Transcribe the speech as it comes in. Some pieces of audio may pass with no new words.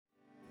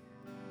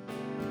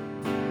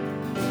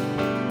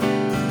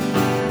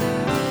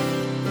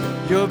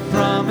Your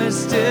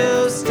promise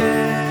still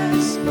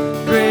stands.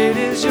 Great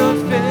is your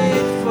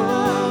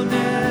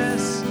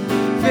faithfulness,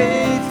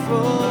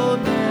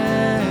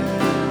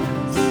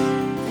 faithfulness.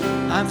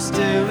 I'm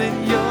still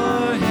in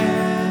your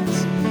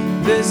hands.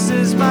 This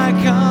is my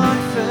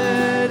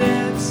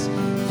confidence.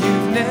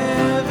 You've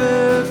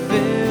never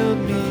failed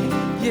me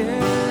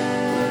yet.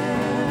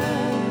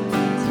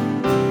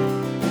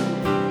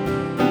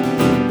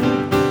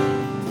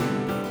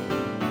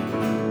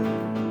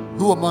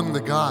 Who among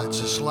the gods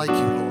is like you,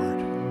 Lord?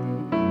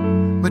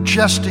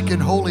 Majestic in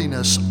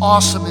holiness,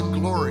 awesome in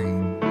glory,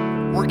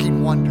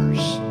 working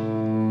wonders.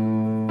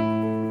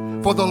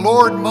 For the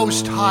Lord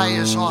Most High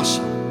is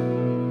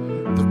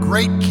awesome, the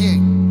great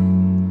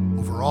King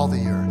over all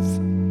the earth.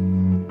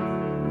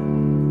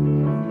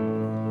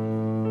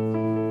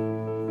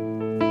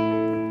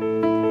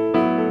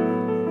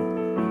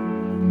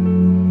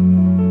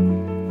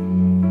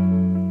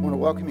 I want to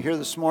welcome you here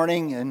this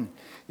morning, and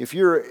if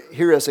you're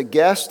here as a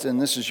guest and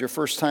this is your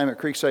first time at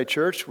Creekside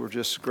Church, we're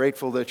just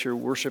grateful that you're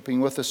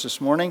worshiping with us this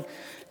morning.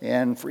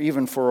 And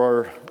even for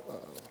our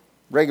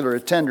regular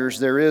attenders,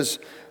 there is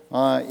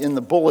in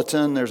the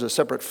bulletin, there's a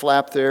separate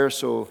flap there.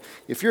 So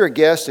if you're a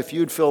guest, if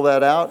you'd fill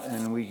that out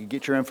and we could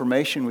get your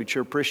information, we'd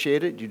sure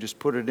appreciate it. You just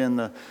put it in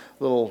the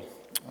little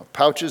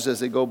pouches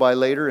as they go by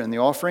later in the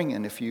offering.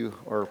 And if you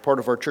are part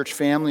of our church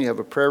family, you have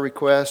a prayer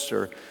request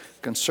or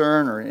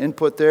concern or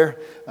input there,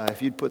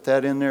 if you'd put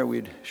that in there,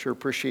 we'd sure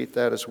appreciate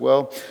that as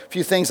well. A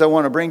few things I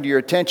want to bring to your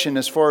attention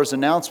as far as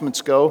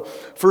announcements go.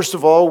 First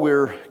of all,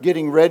 we're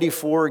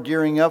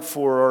gearing up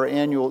for our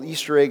annual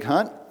Easter egg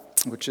hunt,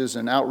 which is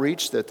an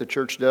outreach that the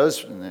church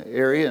does in the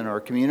area, in our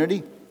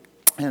community.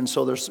 And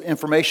so there's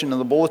information in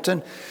the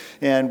bulletin,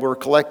 and we're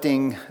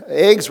collecting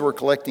eggs, we're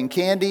collecting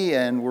candy,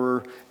 and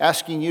we're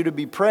asking you to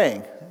be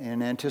praying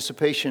in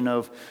anticipation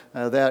of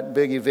that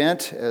big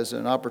event as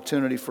an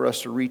opportunity for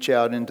us to reach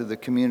out into the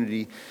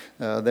communities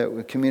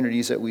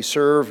that we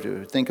serve,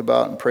 to think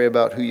about and pray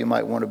about who you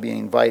might want to be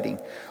inviting.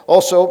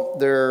 Also,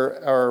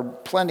 there are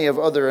plenty of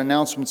other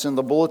announcements in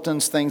the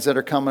bulletins, things that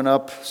are coming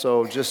up.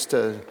 So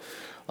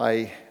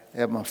I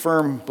am a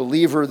firm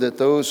believer that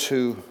those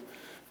who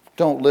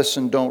don't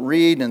listen don't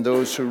read, and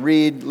those who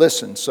read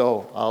listen.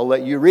 So I'll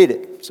let you read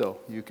it, so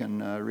you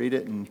can read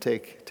it and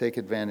take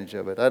advantage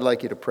of it. I'd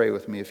like you to pray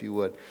with me if you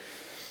would.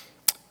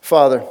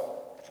 Father,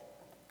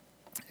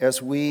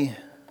 as we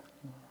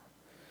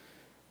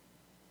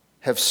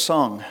have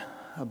sung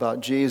about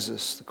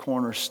Jesus, the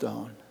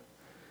cornerstone,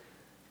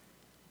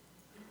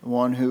 the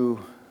one who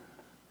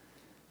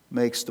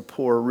makes the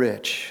poor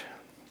rich,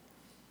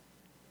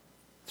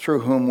 through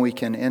whom we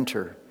can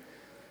enter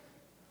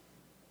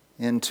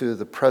into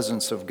the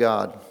presence of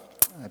God,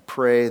 I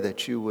pray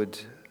that you would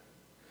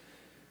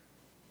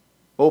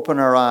open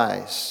our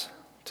eyes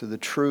to the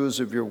truths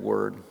of your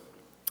word.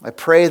 I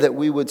pray that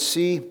we would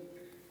see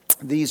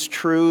these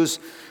truths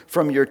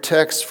from your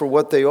text for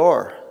what they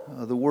are,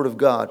 the word of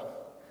God.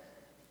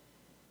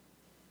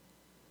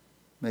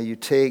 May you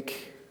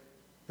take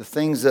the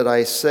things that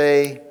I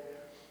say,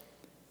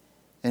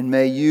 and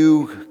may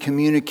you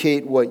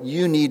communicate what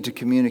you need to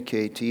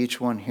communicate to each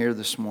one here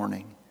this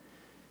morning.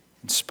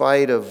 In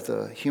spite of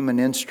the human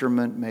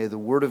instrument, may the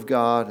Word of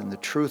God and the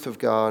truth of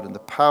God and the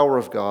power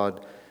of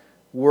God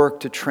work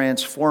to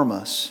transform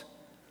us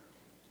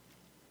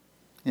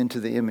into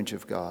the image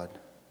of God.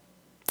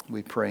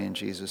 We pray in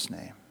Jesus'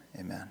 name.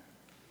 Amen.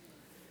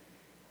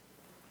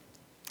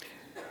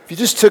 If you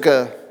just took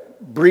a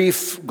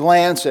brief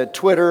glance at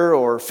Twitter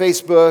or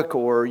Facebook,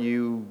 or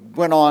you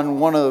went on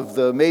one of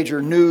the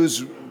major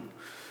news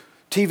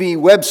TV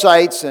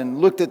websites and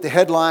looked at the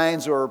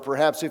headlines, or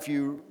perhaps if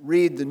you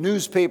read the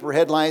newspaper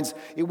headlines,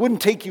 it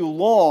wouldn't take you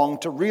long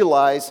to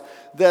realize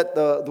that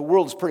the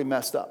world is pretty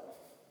messed up.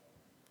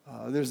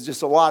 There's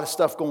just a lot of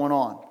stuff going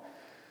on.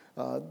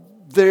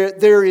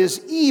 There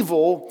is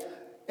evil,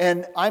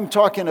 and I'm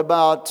talking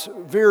about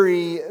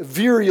very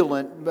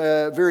virulent,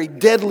 very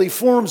deadly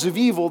forms of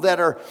evil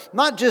that are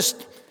not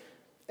just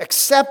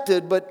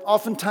accepted, but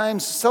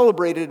oftentimes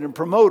celebrated and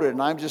promoted.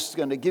 And I'm just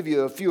going to give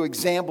you a few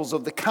examples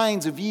of the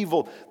kinds of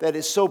evil that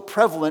is so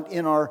prevalent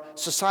in our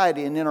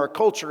society and in our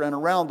culture and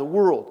around the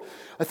world.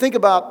 I think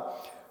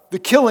about the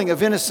killing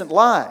of innocent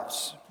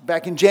lives.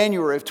 Back in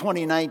January of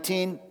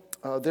 2019,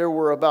 there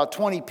were about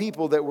 20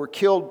 people that were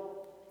killed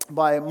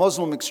by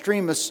Muslim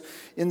extremists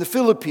in the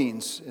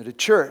Philippines at a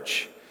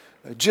church.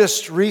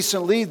 Just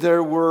recently,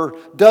 there were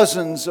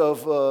dozens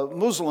of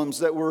Muslims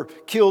that were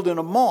killed in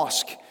a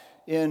mosque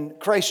in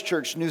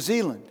Christchurch, New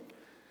Zealand.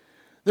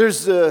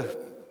 There's the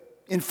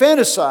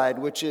infanticide,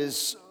 which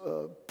is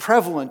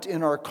prevalent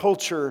in our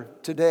culture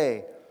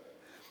today.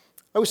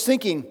 I was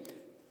thinking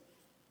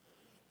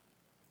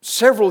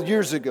several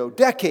years ago,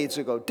 decades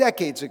ago,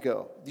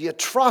 the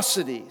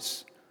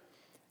atrocities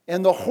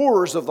and the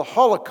horrors of the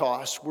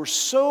Holocaust were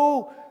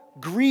so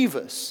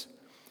grievous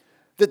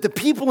that the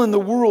people in the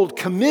world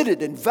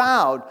committed and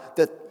vowed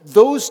that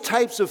those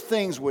types of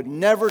things would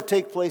never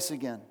take place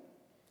again.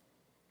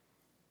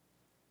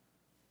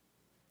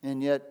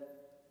 And yet,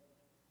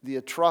 the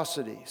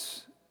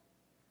atrocities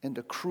and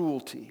the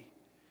cruelty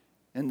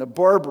and the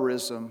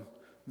barbarism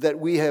that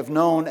we have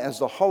known as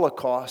the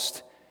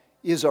Holocaust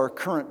is our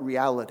current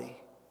reality.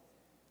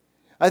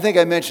 I think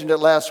I mentioned it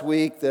last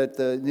week that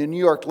the New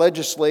York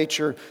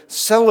legislature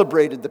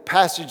celebrated the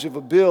passage of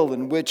a bill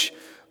in which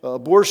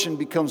abortion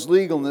becomes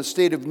legal in the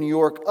state of New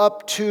York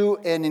up to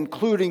and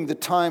including the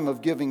time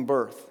of giving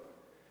birth.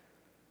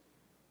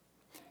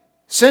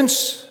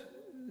 Since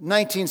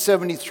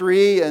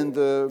 1973 and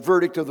the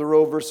verdict of the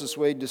Roe v.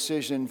 Wade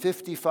decision,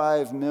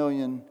 55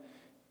 million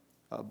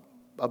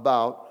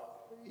about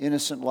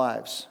innocent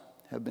lives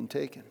have been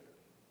taken.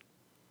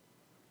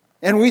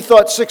 And we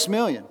thought 6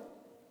 million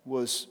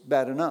was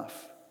bad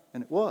enough.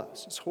 And it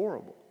was. It's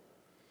horrible.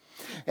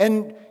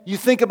 And you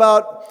think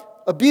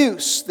about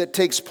abuse that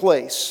takes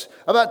place.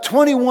 About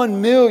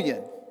 21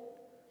 million,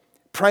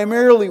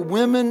 primarily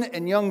women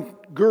and young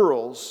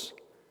girls,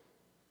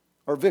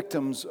 are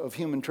victims of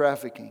human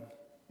trafficking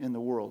in the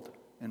world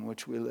in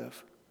which we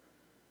live.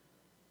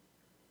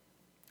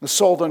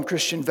 Assault on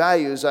Christian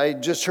values. I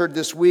just heard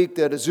this week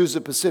that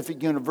Azusa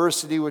Pacific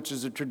University, which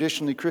is a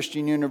traditionally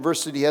Christian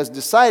university, has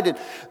decided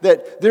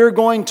that they're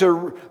going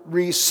to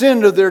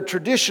rescind their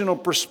traditional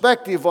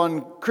perspective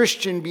on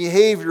Christian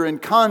behavior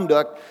and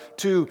conduct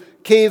to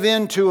cave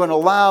into and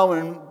allow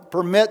and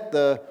permit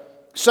the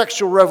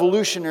sexual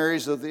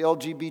revolutionaries of the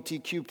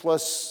LGBTQ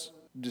plus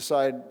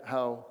decide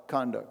how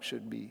conduct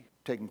should be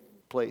taking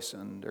place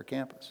on their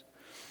campus.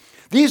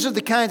 These are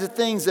the kinds of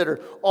things that are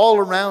all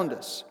around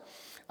us.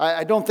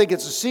 I don't think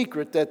it's a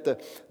secret that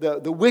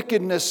the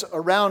wickedness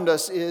around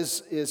us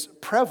is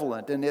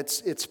prevalent and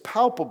it's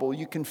palpable.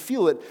 You can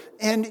feel it.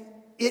 And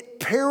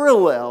it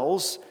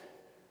parallels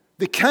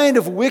the kind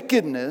of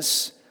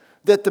wickedness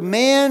that the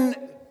man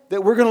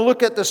that we're going to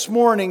look at this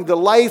morning, the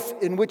life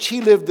in which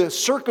he lived, the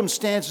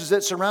circumstances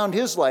that surround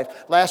his life.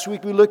 Last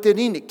week we looked at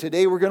Enoch.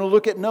 Today we're going to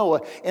look at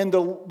Noah. And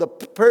the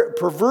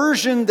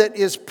perversion that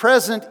is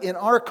present in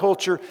our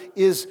culture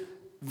is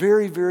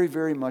very, very,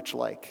 very much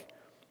like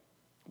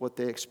what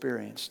they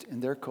experienced in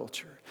their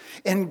culture.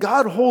 And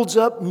God holds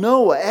up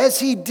Noah, as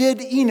he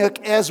did Enoch,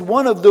 as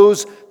one of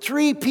those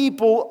 3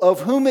 people of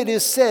whom it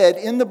is said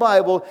in the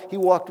Bible he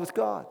walked with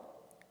God.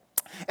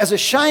 As a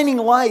shining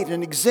light,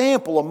 an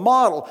example, a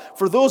model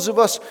for those of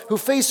us who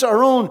face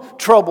our own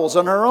troubles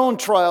and our own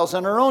trials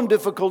and our own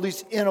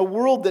difficulties in a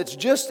world that's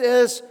just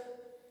as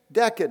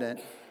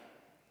decadent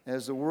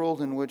as the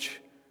world in which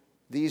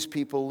these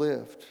people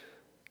lived.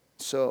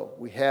 So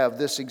we have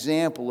this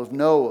example of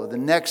Noah, the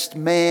next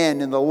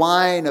man in the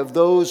line of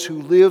those who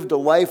lived a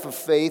life of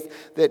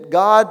faith that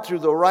God, through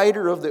the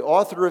writer of the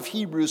author of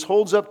Hebrews,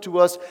 holds up to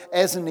us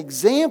as an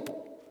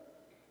example,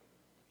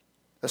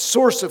 a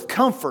source of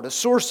comfort, a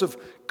source of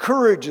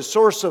courage, a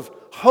source of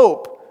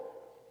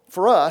hope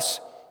for us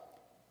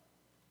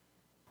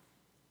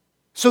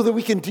so that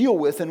we can deal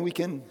with and we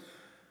can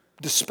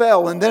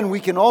dispel, and then we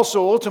can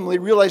also ultimately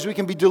realize we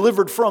can be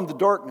delivered from the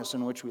darkness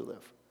in which we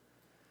live.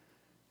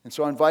 And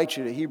so I invite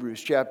you to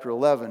Hebrews chapter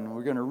 11.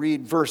 We're going to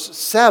read verse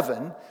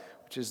 7,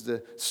 which is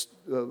the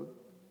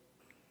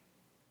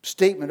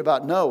statement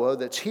about Noah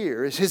that's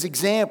here, is his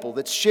example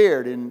that's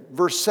shared in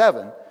verse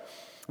 7.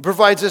 It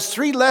provides us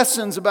 3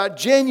 lessons about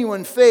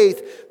genuine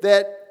faith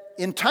that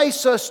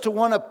entice us to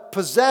want to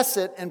possess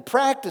it and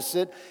practice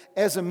it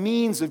as a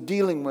means of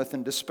dealing with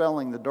and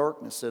dispelling the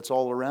darkness that's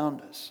all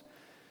around us.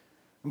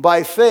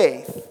 By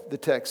faith, the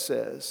text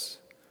says,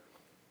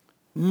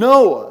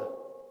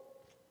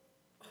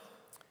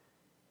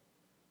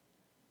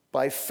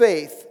 by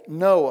faith,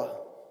 Noah,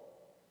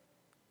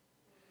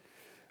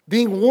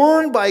 being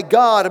warned by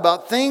God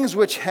about things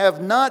which have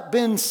not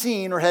been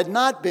seen or had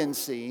not been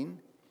seen,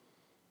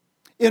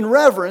 in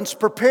reverence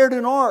prepared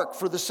an ark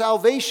for the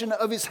salvation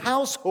of his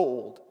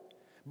household,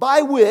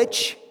 by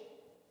which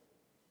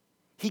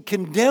he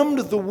condemned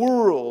the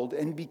world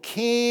and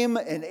became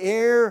an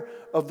heir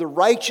of the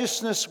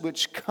righteousness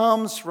which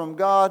comes from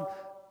God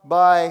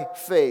by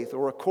faith,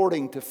 or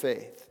according to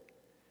faith.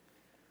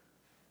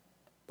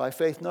 By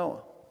faith,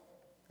 Noah.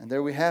 And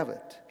there we have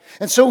it.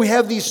 And so we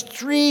have these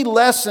 3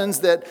 lessons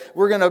that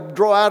we're going to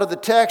draw out of the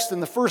text.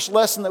 And the first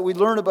lesson that we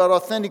learn about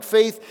authentic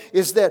faith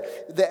is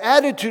that the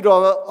attitude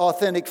of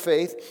authentic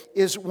faith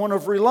is one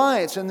of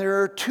reliance. And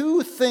there are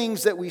 2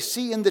 things that we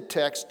see in the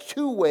text,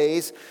 2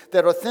 ways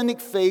that authentic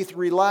faith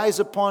relies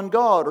upon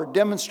God or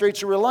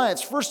demonstrates a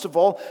reliance. First of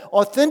all,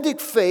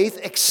 authentic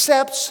faith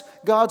accepts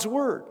God's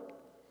word.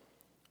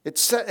 It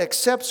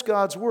accepts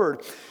God's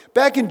word.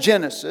 Back in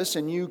Genesis,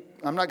 and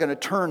I'm not going to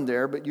turn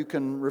there, but you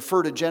can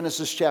refer to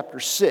Genesis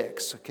chapter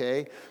 6,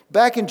 okay?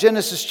 Back in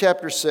Genesis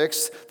chapter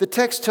 6, the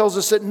text tells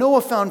us that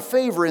Noah found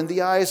favor in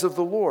the eyes of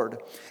the Lord.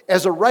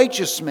 As a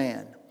righteous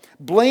man,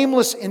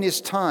 blameless in his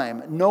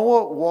time,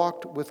 Noah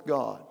walked with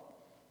God.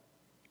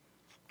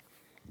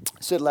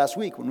 I said last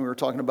week when we were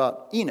talking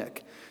about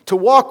Enoch, to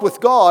walk with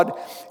God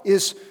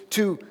is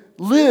to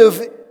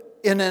live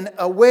in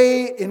a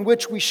way in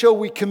which we show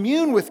we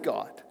commune with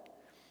God.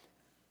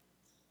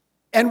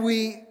 And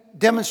we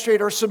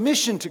demonstrate our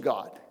submission to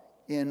God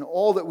in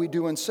all that we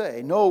do and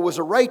say. Noah was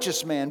a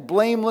righteous man,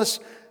 blameless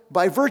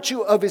by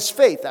virtue of his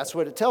faith. That's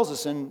what it tells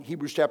us in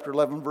Hebrews chapter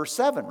 11, verse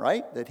 7,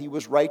 right? That he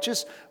was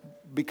righteous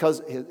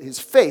because his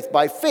faith.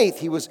 By faith,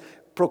 he was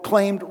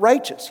proclaimed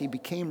righteous. He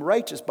became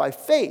righteous by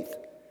faith.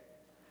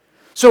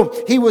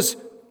 So he was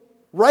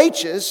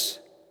righteous,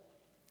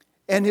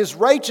 and his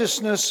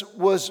righteousness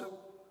was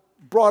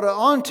brought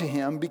on to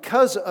him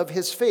because of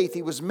his faith.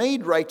 He was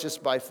made righteous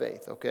by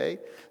faith, okay?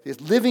 His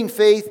living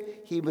faith,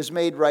 he was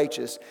made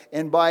righteous.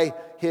 And by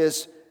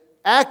his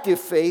active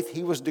faith,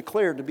 he was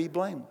declared to be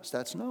blameless.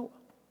 That's Noah.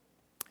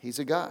 He's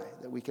a guy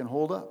that we can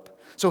hold up.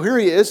 So here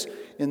he is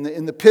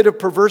in the pit of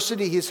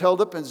perversity. He's held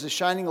up as a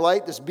shining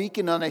light, this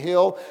beacon on a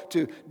hill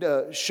to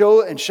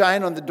show and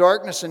shine on the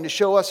darkness and to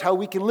show us how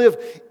we can live.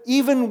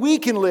 Even we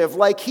can live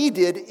like he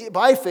did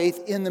by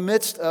faith in the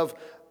midst of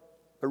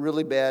a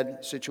really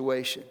bad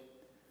situation.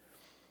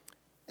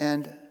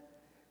 And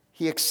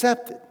he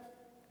accepted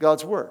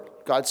God's word.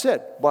 God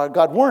said, well,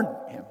 God warned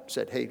him,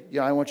 said, hey,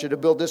 I want you to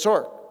build this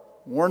ark.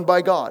 Warned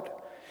by God.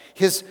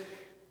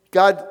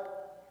 God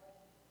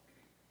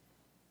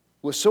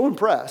was so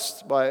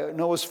impressed by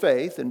Noah's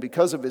faith, and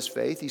because of his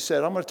faith, he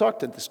said, I'm going to talk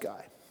to this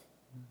guy.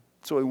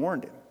 So he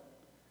warned him.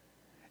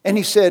 And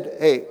he said,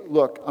 hey,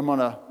 look, I'm going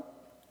to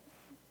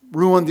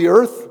ruin the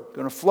earth,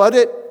 going to flood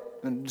it,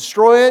 going to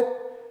destroy it,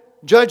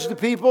 judge the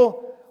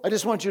people. I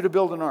just want you to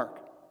build an ark.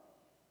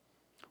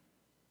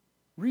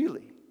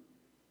 Really?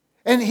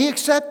 And he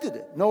accepted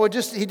it. Noah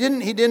he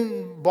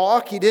didn't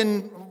balk, he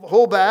didn't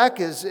hold back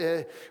as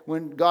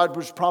when God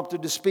was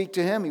prompted to speak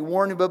to him. He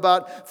warned him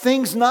about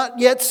things not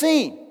yet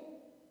seen.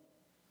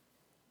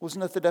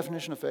 Wasn't that the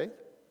definition of faith?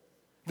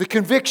 The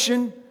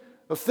conviction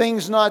of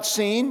things not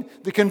seen,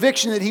 the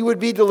conviction that he would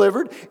be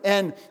delivered,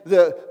 and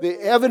the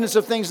evidence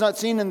of things not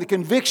seen, and the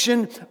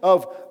conviction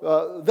of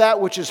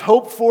that which is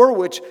hoped for,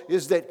 which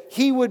is that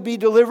he would be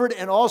delivered,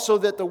 and also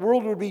that the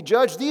world would be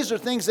judged. These are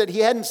things that he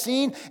hadn't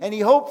seen and he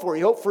hoped for.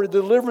 He hoped for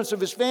the deliverance of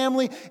his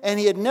family, and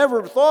he had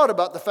never thought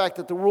about the fact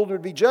that the world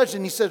would be judged,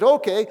 and he said,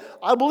 okay,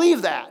 I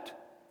believe that.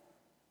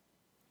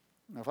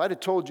 Now, if I'd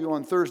have told you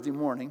on Thursday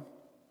morning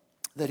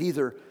that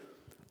either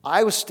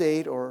Iowa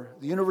State or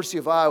the University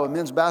of Iowa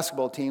men's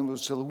basketball team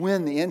was to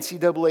win the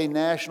NCAA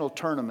National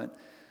Tournament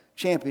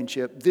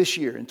Championship this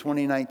year in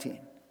 2019,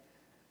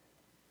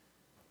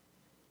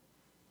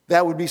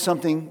 that would be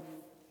something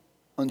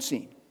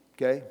unseen,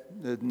 okay?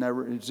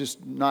 It's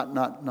just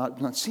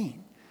not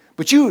seen.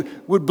 But you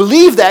would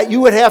believe that,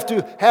 you would have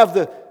to have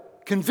the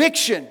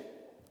conviction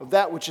of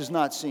that which is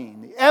not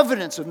seen, the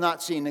evidence of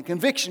not seen, the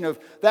conviction of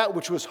that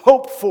which was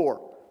hoped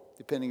for,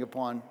 depending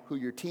upon who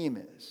your team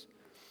is.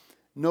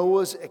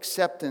 Noah's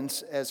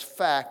acceptance as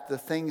fact, the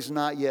things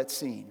not yet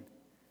seen,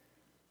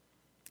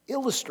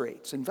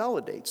 illustrates and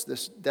validates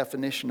this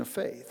definition of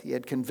faith. He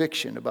had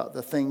conviction about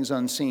the things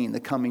unseen, the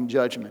coming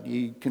judgment.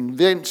 He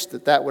convinced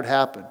that that would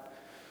happen,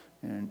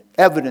 and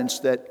evidence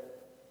that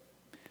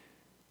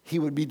he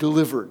would be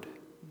delivered,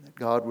 that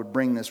God would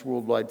bring this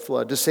worldwide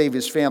flood to save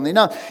his family.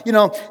 Now,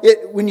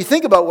 when you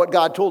think about what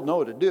God told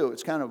Noah to do,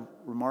 it's kind of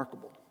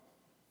remarkable.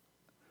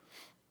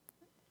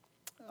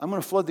 I'm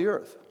going to flood the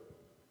earth.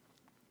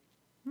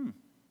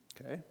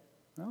 Okay,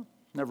 well,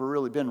 never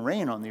really been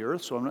rain on the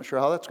earth, so I'm not sure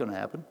how that's going to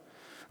happen.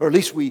 Or at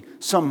least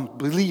some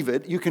believe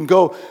it. You can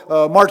go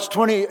April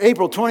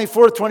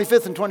 24th,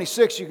 25th, and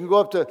 26th. You can go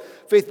up to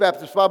Faith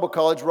Baptist Bible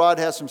College. Rod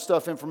has some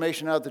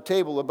information out at the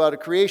table about a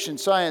creation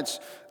science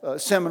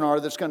seminar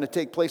that's going to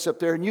take place up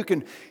there. And you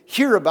can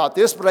hear about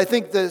this, but I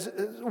think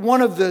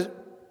one of the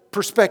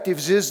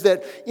perspectives is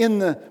that in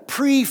the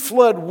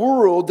pre-flood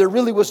world, there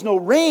really was no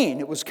rain.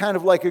 It was kind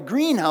of like a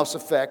greenhouse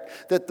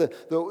effect, that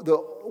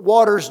the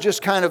waters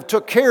just kind of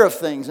took care of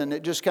things, and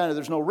it just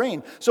there's no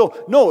rain.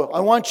 So, no, I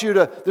want you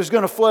there's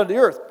going to flood the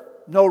earth.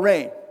 No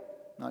rain.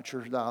 Not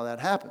sure how that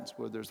happens,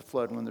 where there's a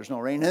flood and when there's no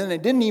rain. And then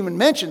it didn't even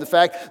mention the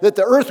fact that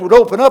the earth would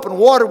open up and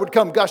water would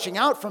come gushing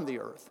out from the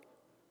earth.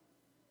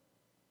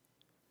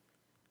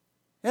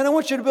 And I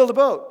want you to build a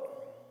boat.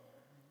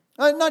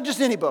 Not just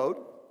any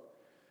boat.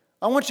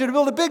 I want you to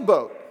build a big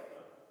boat.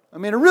 I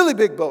mean, a really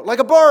big boat, like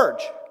a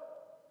barge.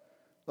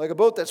 Like a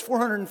boat that's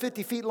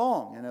 450 feet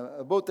long, and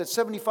a boat that's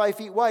 75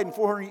 feet wide and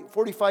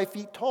 445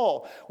 feet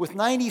tall, with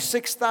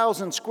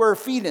 96,000 square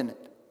feet in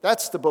it.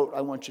 That's the boat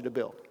I want you to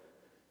build.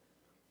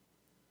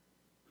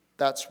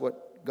 That's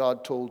what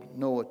God told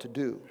Noah to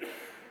do.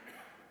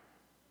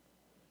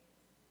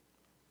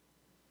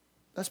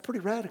 That's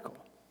pretty radical.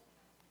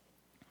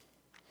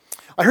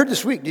 I heard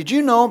this week, did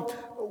you know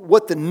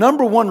what the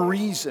number one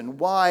reason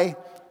why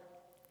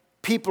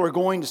people are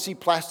going to see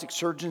plastic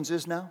surgeons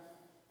is now?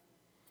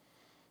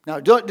 Now,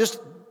 don't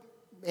just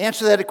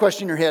answer that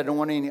question in your head. I don't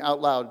want any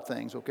out loud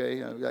things,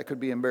 okay? That could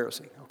be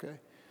embarrassing, okay?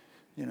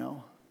 The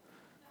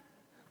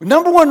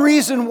number one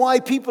reason why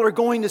people are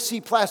going to see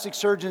plastic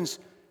surgeons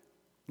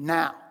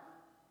now.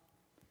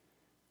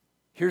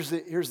 Here's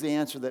the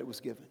answer that was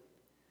given.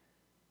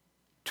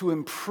 To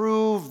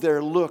improve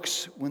their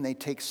looks when they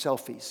take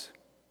selfies.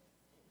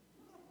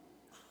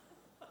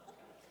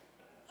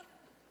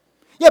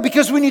 Yeah,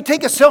 because when you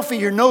take a selfie,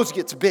 your nose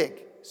gets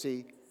big,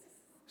 see?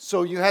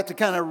 So you have to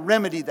kind of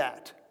remedy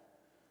that.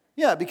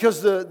 Yeah,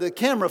 because the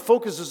camera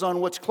focuses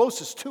on what's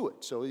closest to it.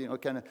 So,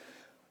 kind of,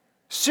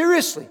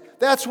 seriously,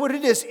 that's what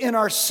it is. In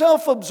our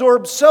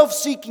self-absorbed,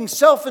 self-seeking,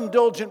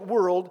 self-indulgent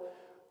world,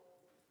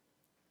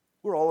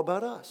 we're all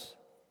about us.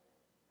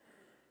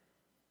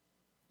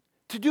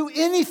 To do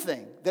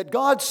anything that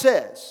God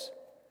says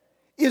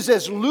is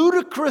as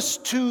ludicrous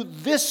to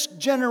this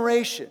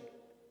generation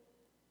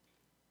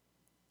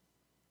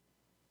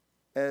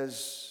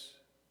as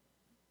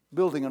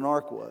building an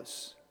ark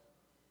was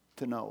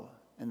to Noah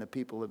and the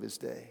people of his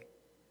day.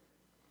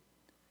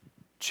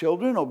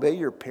 Children, obey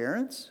your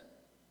parents?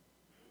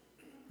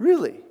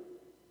 Really?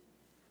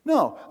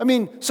 No. I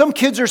mean, some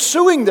kids are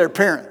suing their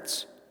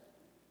parents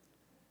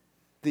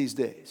these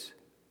days.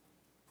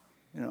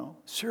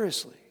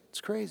 Seriously, it's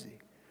crazy.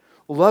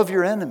 Love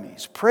your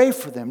enemies. Pray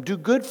for them. Do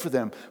good for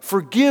them.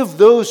 Forgive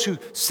those who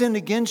sin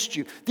against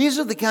you. These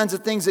are the kinds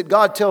of things that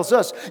God tells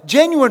us.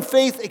 Genuine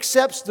faith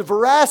accepts the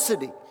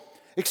veracity,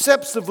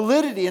 accepts the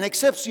validity, and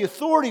accepts the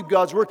authority of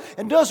God's word,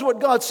 and does what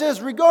God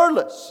says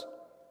regardless.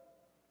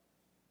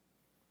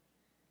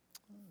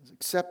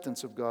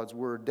 Acceptance of God's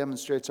word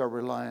demonstrates our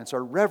reliance,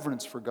 our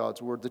reverence for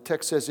God's word. The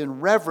text says,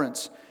 in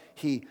reverence,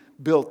 he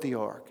built the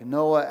ark. And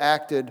Noah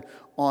acted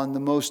on the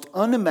most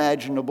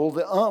unimaginable,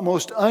 the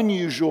most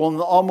unusual, and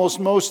the almost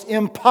most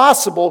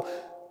impossible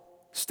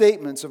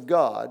statements of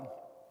God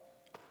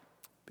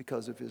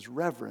because of his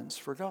reverence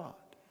for God.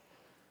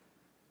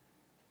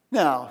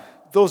 Now,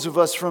 those of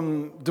us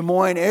from Des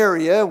Moines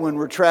area, when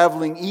we're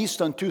traveling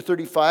east on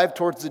 235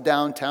 towards the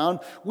downtown,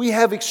 we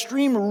have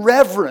extreme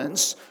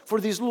reverence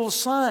for these little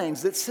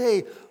signs that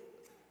say,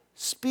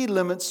 speed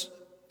limits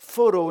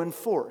photo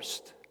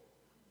enforced.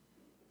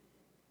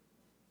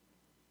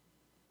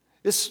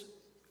 It's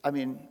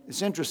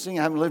interesting.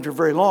 I haven't lived here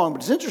very long,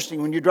 but it's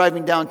interesting when you're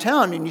driving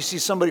downtown and you see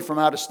somebody from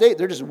out of state,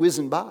 they're just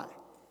whizzing by.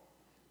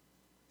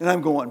 And I'm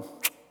going,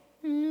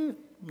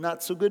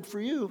 not so good for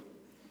you.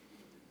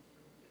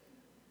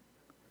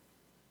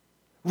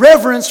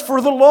 Reverence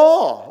for the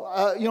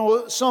law.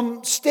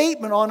 Some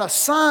statement on a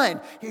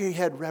sign. He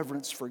had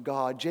reverence for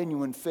God.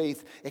 Genuine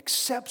faith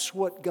accepts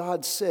what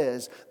God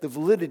says, the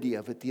validity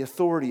of it, the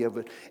authority of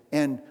it,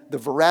 and the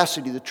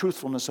veracity, the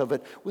truthfulness of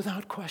it,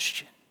 without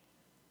question.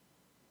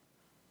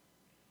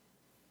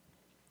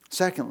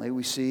 Secondly,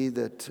 we see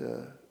that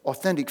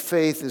authentic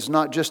faith is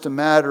not just a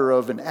matter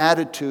of an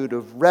attitude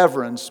of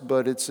reverence,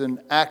 but it's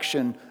an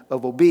action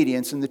of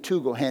obedience, and the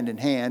two go hand in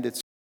hand.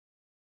 It's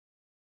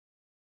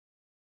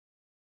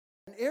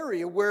an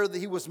area where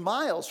he was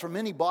miles from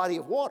any body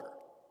of water.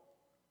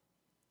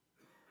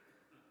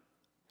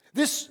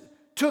 This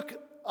took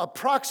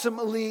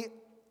approximately,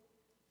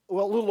 a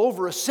little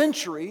over a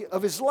century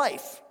of his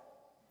life.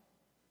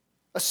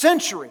 A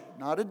century,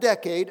 not a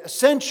decade, a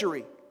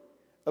century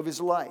of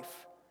his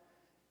life.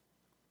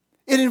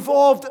 It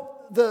involved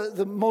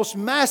the most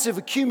massive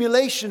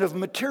accumulation of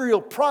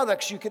material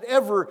products you could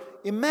ever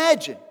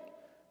imagine.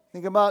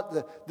 Think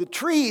about the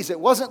trees. It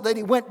wasn't that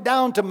he went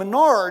down to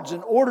Menards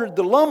and ordered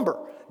the lumber.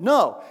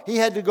 No, he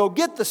had to go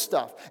get the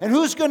stuff. And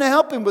who's going to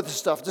help him with the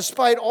stuff,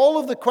 despite all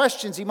of the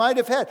questions he might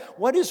have had?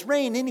 What is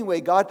rain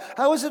anyway, God?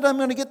 How is it I'm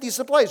going to get these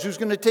supplies? Who's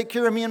going to take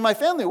care of me and my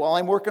family while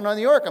I'm working on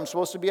the ark? I'm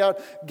supposed to be out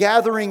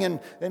gathering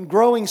and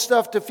growing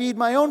stuff to feed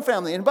my own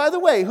family. And by the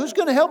way, who's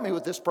going to help me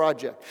with this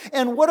project?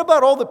 And what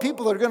about all the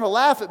people that are going to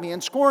laugh at me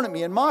and scorn at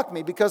me and mock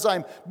me because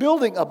I'm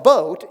building a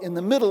boat in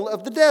the middle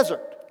of the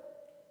desert?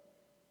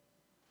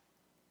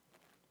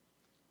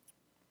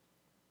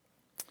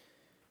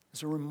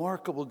 It's a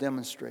remarkable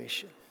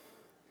demonstration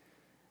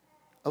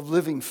of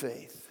living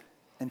faith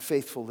and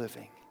faithful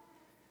living.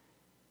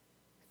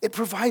 It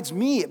provides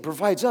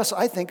us,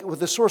 I think,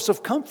 with a source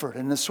of comfort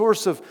and a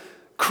source of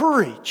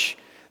courage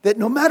that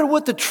no matter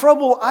what the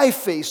trouble I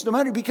face,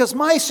 because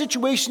my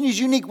situation is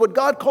unique, what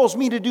God calls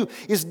me to do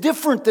is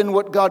different than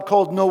what God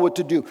called Noah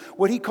to do.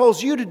 What he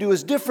calls you to do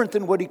is different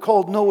than what he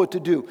called Noah to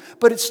do.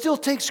 But it still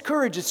takes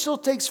courage. It still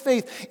takes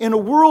faith in a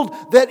world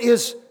that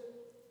is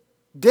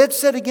dead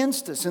set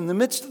against us in the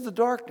midst of the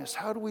darkness.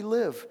 How do we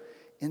live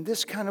in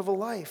this kind of a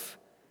life?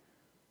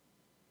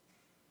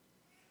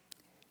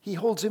 He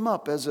holds him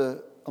up as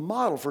a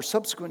model for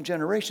subsequent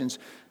generations.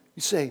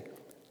 You say,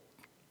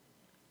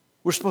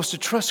 we're supposed to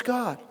trust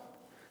God.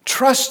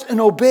 Trust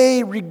and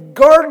obey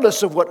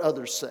regardless of what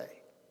others say.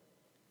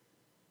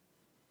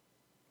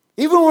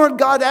 Even what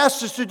God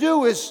asks us to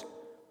do is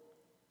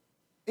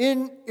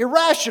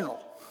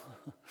irrational,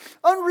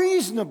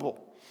 unreasonable,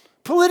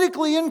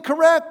 politically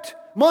incorrect,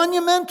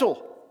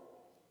 monumental.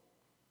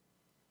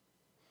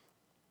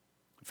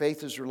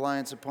 Faith is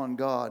reliance upon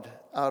God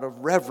out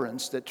of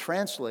reverence that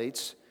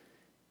translates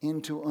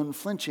into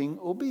unflinching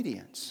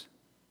obedience.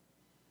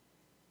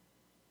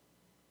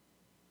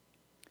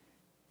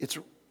 It's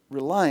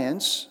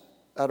reliance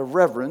out of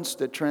reverence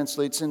that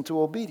translates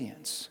into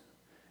obedience.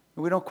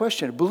 And we don't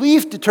question it.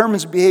 Belief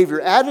determines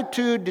behavior.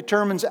 Attitude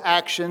determines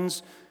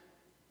actions.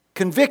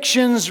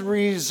 Convictions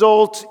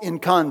result in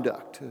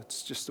conduct.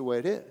 It's just the way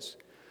it is.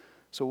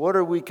 So what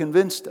are we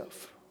convinced of?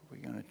 Are we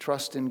going to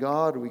trust in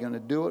God? Are we going to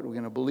do it? Are we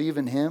going to believe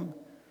in Him?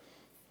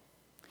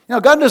 Now,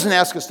 God doesn't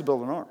ask us to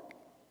build an ark.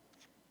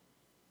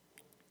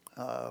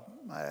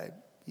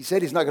 He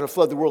said he's not going to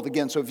flood the world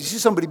again. So if you see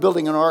somebody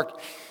building an ark,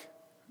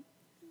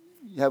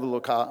 you have a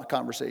little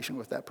conversation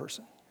with that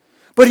person.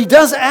 But he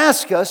does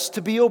ask us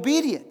to be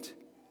obedient,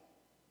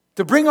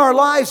 to bring our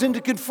lives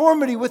into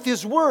conformity with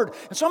his word.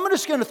 And so I'm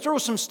just going to throw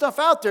some stuff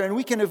out there, and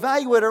we can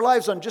evaluate our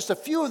lives on just a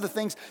few of the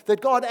things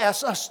that God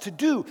asks us to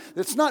do.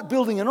 It's not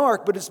building an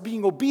ark, but it's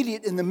being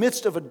obedient in the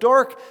midst of a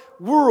dark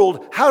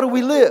world. How do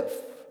we live?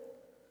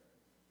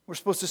 We're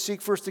supposed to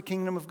seek first the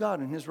kingdom of God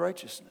and his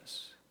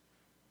righteousness.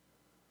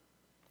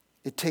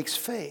 It takes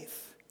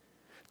faith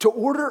to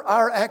order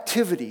our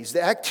activities,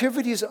 the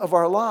activities of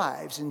our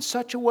lives, in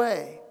such a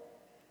way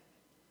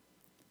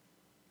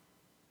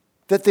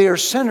that they are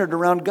centered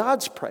around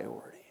God's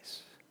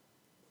priorities.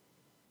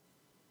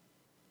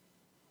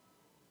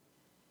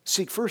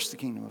 Seek first the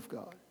kingdom of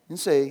God. And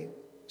say,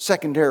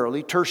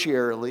 secondarily,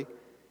 tertiarily,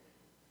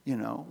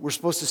 we're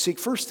supposed to seek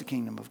first the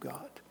kingdom of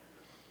God.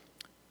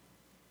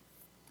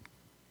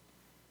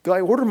 Do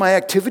I order my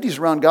activities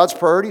around God's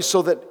priorities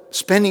so that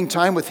spending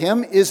time with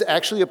him is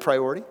actually a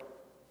priority?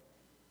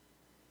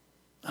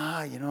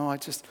 I'm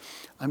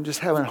just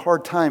having a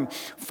hard time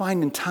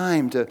finding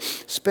time to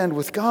spend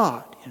with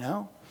God,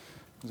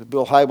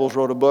 Bill Hybels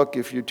wrote a book,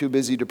 If You're Too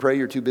Busy to Pray,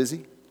 You're Too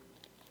Busy.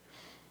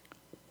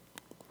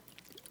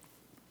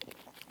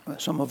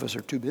 Some of us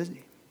are too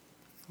busy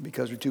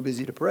because we're too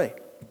busy to pray.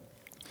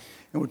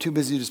 And we're too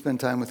busy to spend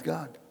time with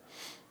God.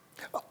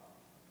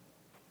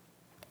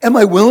 Am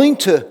I willing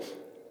to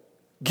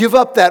give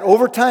up that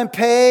overtime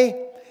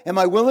pay? Am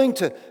I willing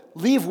to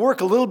leave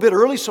work a little bit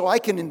early so I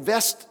can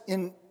invest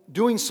in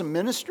doing some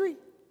ministry?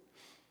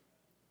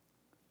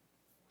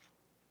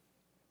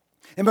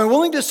 Am I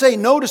willing to say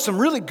no to some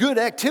really good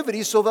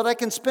activities so that I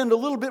can spend a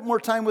little bit more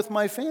time with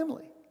my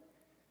family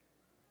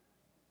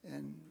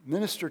and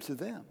minister to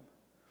them?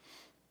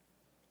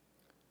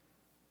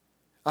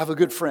 I have a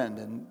good friend,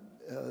 and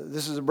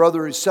this is a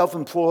brother who's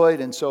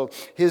self-employed, and so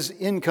his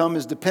income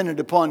is dependent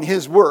upon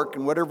his work,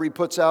 and whatever he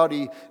puts out,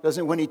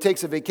 when he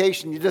takes a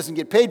vacation, he doesn't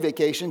get paid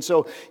vacation.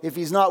 So if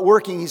he's not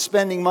working, he's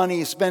spending money,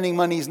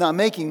 he's not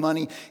making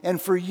money. And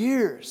for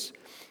years,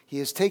 he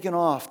has taken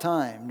off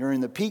time during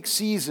the peak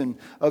season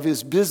of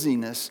his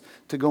busyness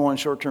to go on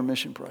short-term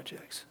mission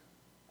projects.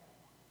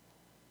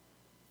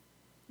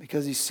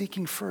 Because he's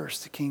seeking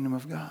first the kingdom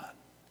of God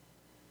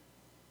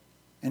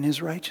and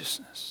his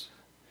righteousness.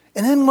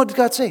 And then what did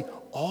God say?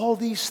 All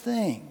these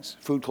things,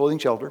 food, clothing,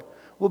 shelter,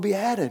 will be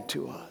added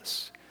to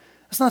us.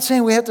 It's not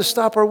saying we have to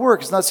stop our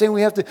work. It's not saying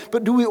we have to,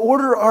 but do we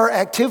order our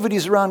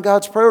activities around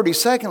God's priorities?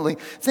 Secondly,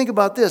 think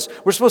about this.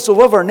 We're supposed to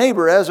love our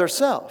neighbor as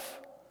ourselves.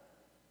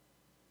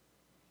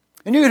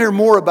 And you're going to hear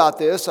more about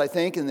this, I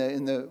think, in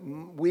the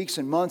weeks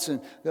and months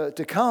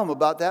to come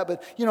about that.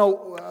 But,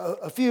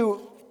 a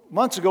few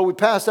months ago, we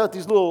passed out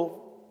these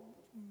little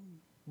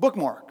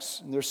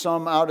bookmarks. And there's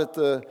some out at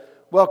the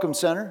Welcome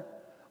Center.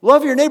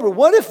 Love your neighbor.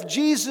 What if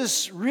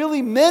Jesus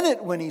really meant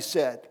it when he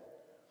said,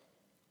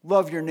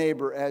 love your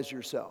neighbor as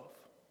yourself?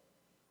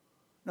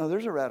 No,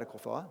 there's a radical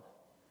thought.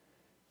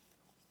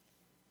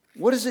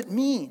 What does it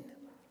mean?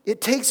 It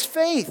takes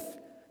faith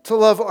to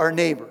love our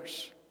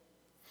neighbors,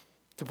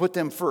 to put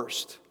them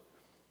first,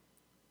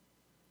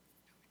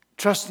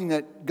 trusting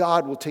that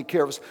God will take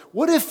care of us.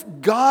 What if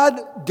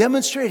God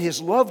demonstrated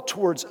his love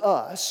towards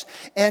us,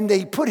 and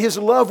they put his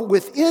love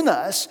within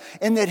us,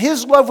 and that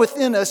his love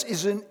within us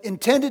is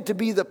intended to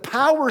be the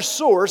power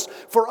source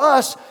for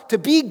us to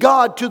be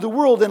God to the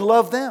world and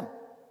love them?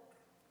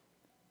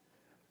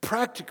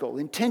 Practical,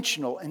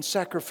 intentional, and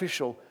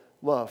sacrificial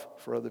love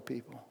for other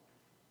people.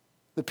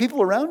 The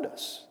people around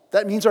us.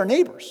 That means our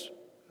neighbors.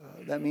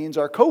 That means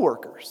our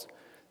coworkers.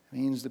 It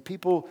means the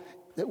people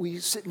that we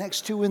sit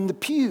next to in the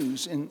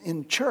pews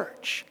in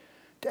church,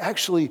 to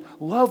actually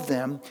love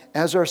them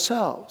as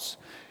ourselves.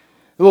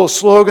 A little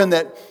slogan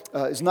that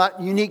is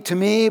not unique to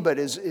me, but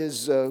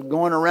is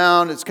going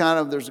around. It's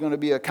there's going to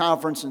be a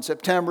conference in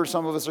September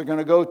some of us are going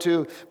to go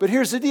to. But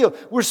here's the deal.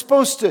 We're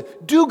supposed to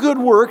do good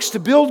works, to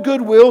build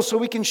goodwill so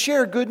we can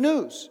share good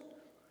news.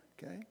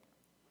 Okay?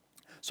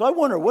 So I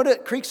wonder, what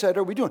at Creekside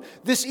are we doing?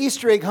 This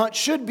Easter egg hunt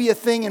should be a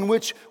thing in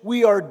which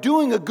we are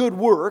doing a good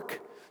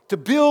work to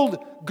build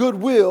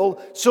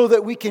goodwill so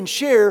that we can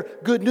share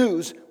good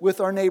news with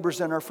our neighbors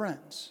and our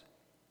friends.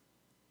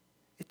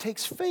 It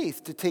takes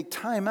faith to take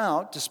time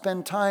out to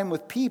spend time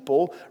with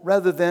people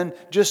rather than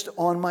just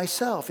on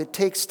myself. It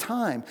takes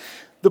time.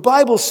 The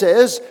Bible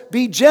says,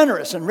 be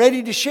generous and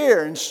ready to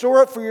share and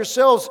store up for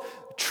yourselves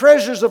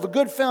treasures of a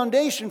good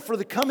foundation for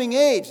the coming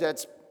age.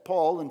 That's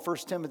Paul in 1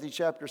 Timothy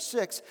chapter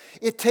 6.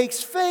 It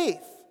takes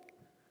faith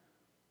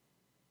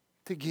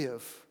to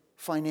give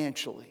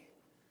financially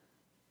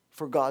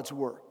for God's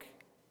work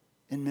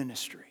in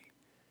ministry.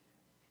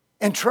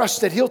 And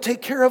trust that he'll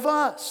take care of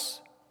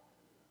us.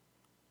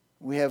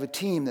 We have a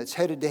team that's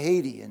headed to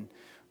Haiti, and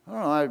I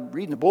don't know, I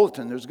read in the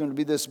bulletin there's going to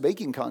be this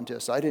baking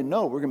contest. I didn't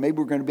know. Maybe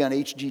we're going to be on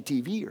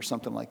HGTV or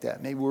something like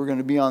that. Maybe we're going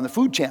to be on the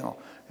Food Channel,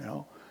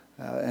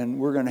 And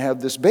we're going to have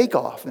this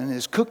bake-off and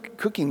this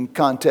cooking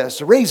contest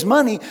to raise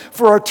money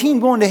for our team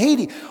going to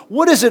Haiti.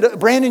 What is it?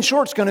 Brandon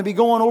Short's going to be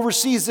going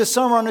overseas this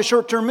summer on a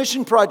short-term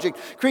mission project.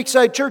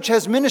 Creekside Church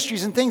has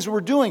ministries and things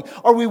we're doing.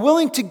 Are we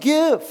willing to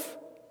give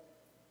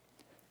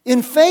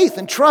in faith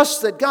and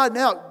trust that God...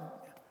 Now,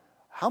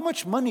 how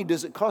much money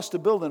does it cost to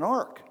build an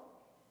ark?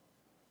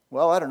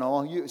 Well, I don't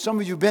know. Some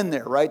of you have been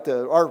there, right?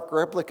 The ark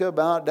replica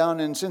about down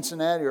in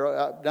Cincinnati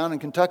or down in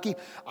Kentucky.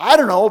 I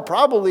don't know,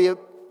 probably...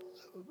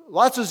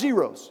 Lots of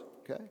zeros,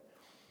 okay?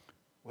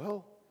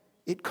 Well,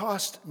 it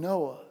cost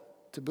Noah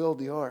to build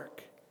the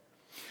ark.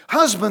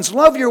 Husbands,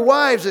 love your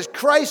wives as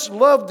Christ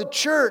loved the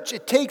church.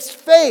 It takes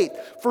faith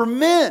for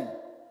men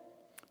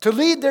to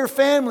lead their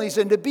families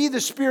and to be the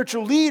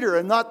spiritual leader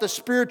and not the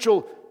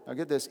spiritual, now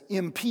get this,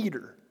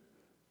 impeder.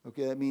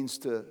 Okay, that means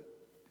to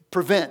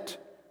prevent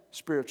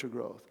spiritual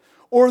growth.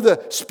 Or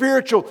the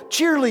spiritual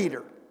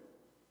cheerleader.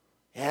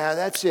 Yeah,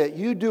 that's it.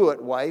 You do it,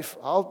 wife.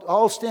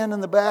 I'll stand in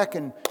the back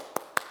and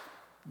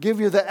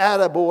give you the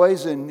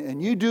attaboys,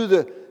 and you do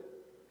the...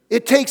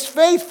 It takes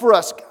faith for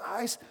us,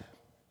 guys.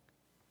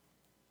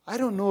 I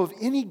don't know of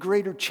any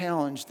greater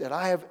challenge that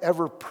I have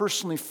ever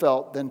personally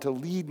felt than to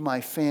lead my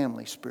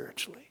family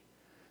spiritually.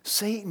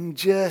 Satan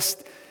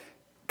just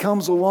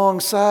comes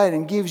alongside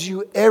and gives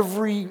you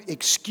every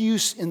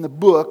excuse in the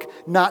book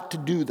not to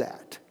do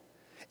that.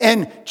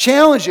 And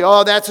challenge you,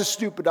 oh, that's a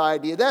stupid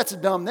idea. That's a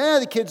dumb,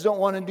 the kids don't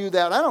want to do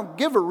that. I don't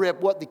give a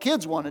rip what the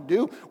kids want to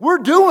do. We're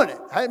doing it.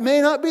 It may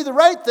not be the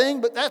right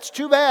thing, but that's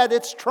too bad.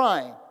 It's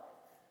trying,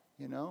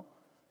 you know.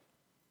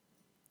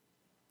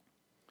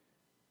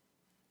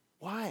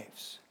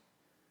 Wives,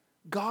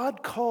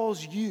 God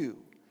calls you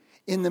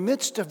in the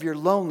midst of your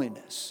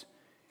loneliness,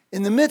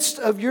 in the midst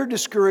of your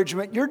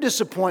discouragement, your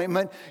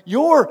disappointment,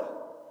 you're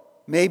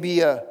maybe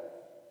a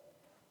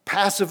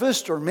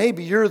pacifist or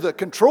maybe you're the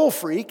control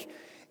freak.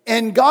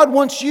 And God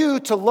wants you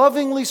to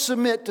lovingly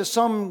submit to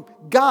some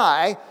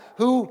guy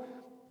who,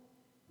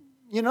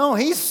 you know,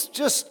 he's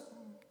just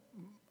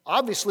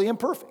obviously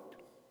imperfect.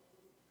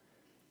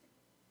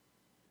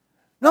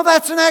 No,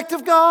 that's an act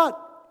of God.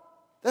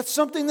 That's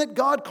something that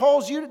God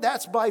calls you to.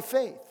 That's by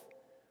faith.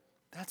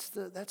 That's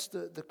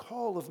the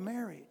call of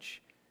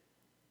marriage.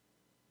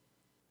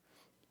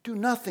 Do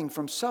nothing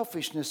from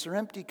selfishness or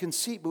empty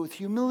conceit, but with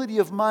humility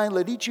of mind,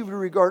 let each of you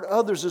regard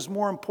others as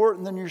more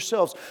important than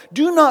yourselves.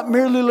 Do not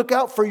merely look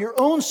out for your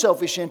own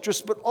selfish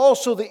interests, but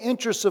also the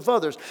interests of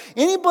others.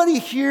 Anybody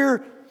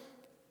here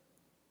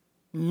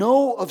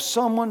know of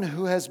someone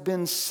who has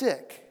been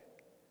sick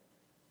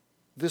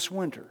this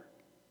winter?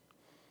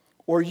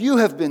 Or you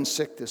have been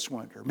sick this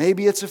winter.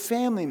 Maybe it's a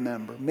family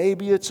member.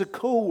 Maybe it's a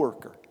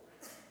coworker.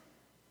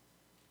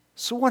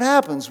 So what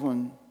happens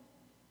when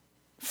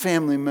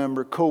family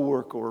member,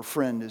 coworker, or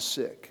friend is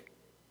sick?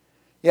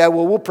 Yeah,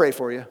 well, we'll pray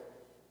for you.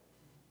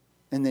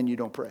 And then you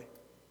don't pray.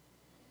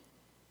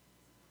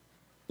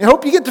 I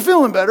hope you get to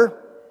feeling better.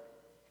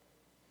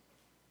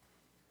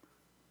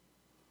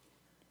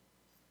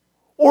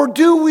 Or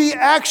do we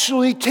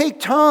actually take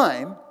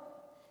time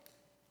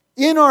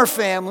in our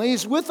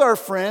families, with our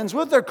friends,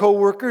 with our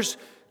coworkers,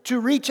 to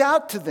reach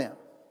out to them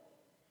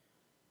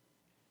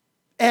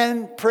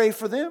and pray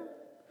for them?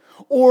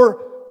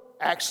 Or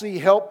actually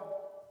help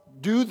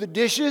do the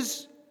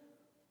dishes,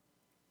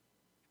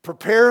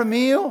 prepare a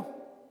meal,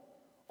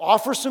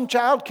 offer some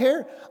child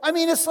care? I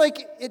mean, it's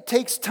like it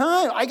takes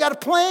time. I got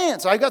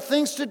plans. I got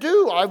things to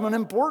do. I'm an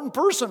important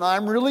person.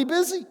 I'm really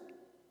busy.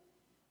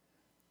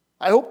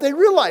 I hope they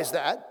realize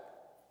that.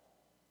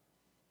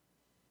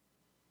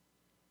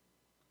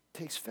 It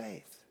takes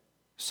faith.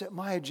 Set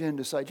my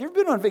agenda aside. You ever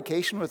been on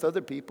vacation with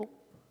other people?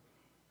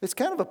 It's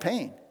kind of a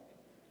pain,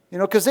 you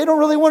know, because they don't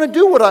really want to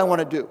do what I want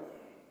to do.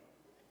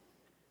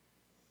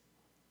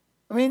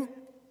 I mean,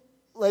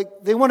 like,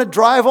 they want to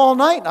drive all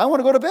night, and I want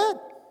to go to bed.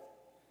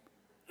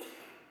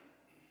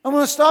 I'm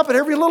going to stop at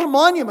every little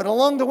monument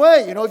along the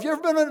way. You know, if you've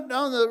ever been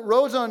down the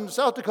roads on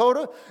South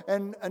Dakota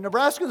and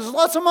Nebraska, there's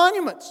lots of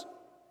monuments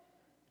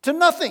to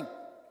nothing.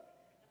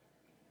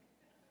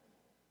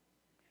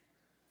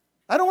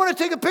 I don't want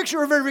to take a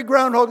picture of every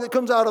groundhog that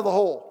comes out of the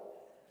hole.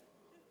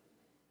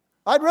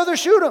 I'd rather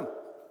shoot him.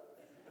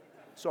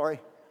 Sorry.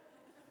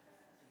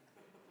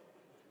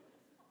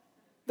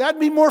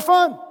 That'd be more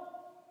fun.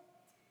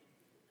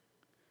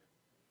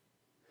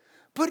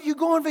 But you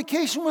go on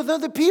vacation with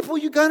other people,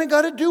 you kind of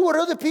got to do what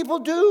other people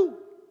do.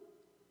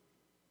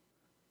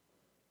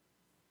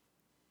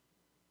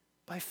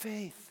 By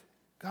faith,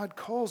 God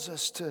calls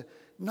us to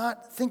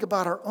not think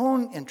about our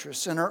own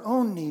interests and our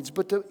own needs,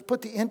 but to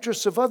put the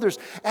interests of others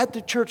at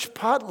the church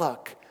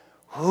potluck.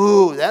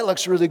 Ooh, that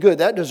looks really good.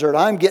 That dessert,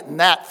 I'm getting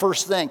that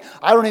first thing.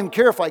 I don't even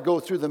care if I go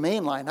through the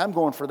main line. I'm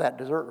going for that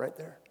dessert right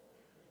there.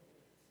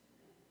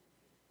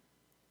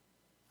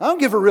 I don't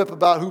give a rip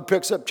about who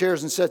picks up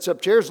chairs and sets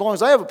up chairs as long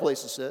as I have a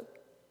place to sit.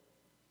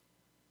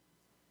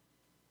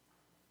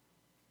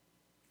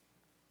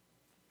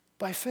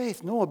 By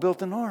faith, Noah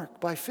built an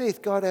ark. By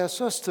faith, God asks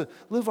us to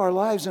live our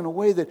lives in a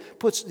way that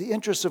puts the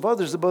interests of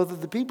others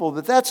above the people.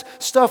 But that's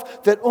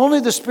stuff that only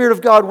the Spirit of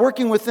God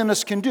working within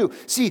us can do.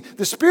 See,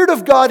 the Spirit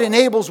of God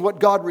enables what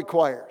God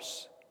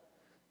requires.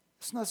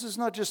 This is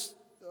not just,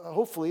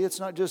 hopefully, it's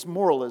not just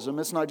moralism.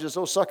 It's not just,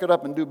 suck it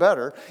up and do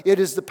better. It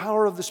is the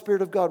power of the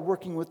Spirit of God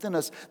working within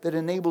us that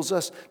enables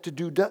us to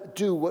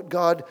do what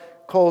God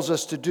calls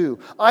us to do.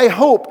 I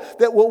hope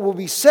that what will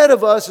be said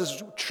of us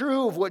is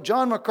true of what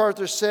John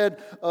MacArthur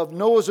said of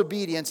Noah's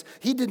obedience.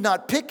 He did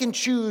not pick and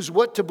choose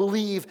what to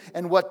believe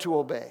and what to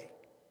obey.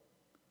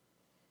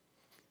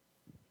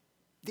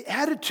 The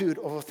attitude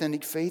of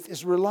authentic faith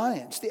is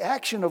reliance. The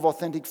action of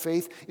authentic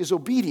faith is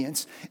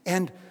obedience.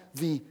 And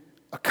the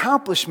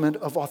accomplishment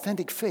of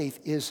authentic faith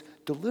is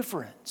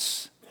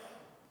deliverance.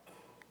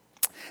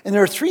 And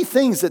there are three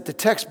things that the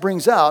text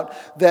brings out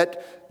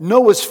that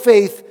Noah's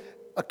faith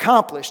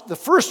accomplished. The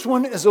first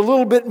one is a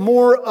little bit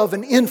more of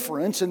an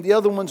inference, and the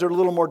other ones are a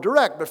little more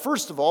direct. But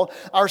first of all,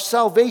 our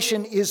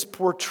salvation is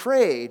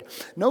portrayed.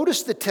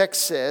 Notice the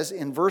text says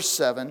in verse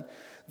 7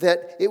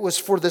 that it was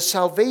for the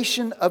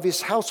salvation of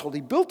his household.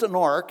 He built an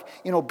ark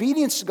in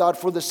obedience to God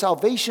for the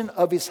salvation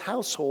of his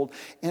household.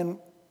 And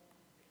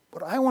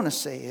what I want to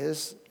say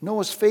is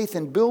Noah's faith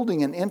in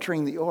building and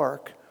entering the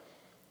ark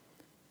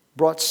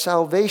brought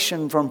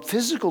salvation from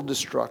physical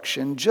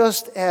destruction,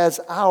 just as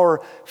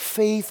our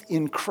faith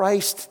in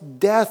Christ's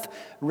death,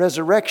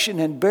 resurrection,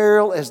 and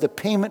burial as the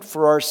payment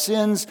for our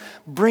sins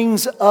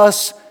brings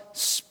us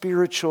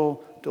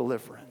spiritual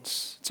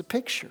deliverance. It's a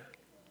picture.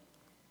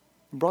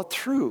 Brought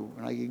through.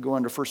 And I could go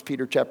into 1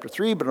 Peter chapter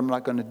 3, but I'm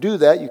not going to do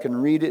that. You can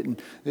read it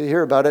and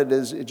hear about it.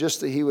 As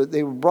just that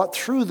they were brought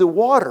through the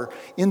water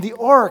in the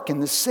ark in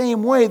the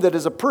same way that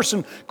as a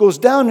person goes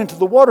down into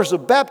the waters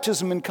of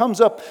baptism and comes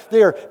up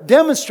there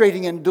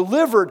demonstrating and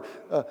delivered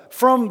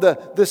from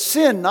the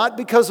sin, not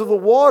because of the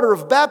water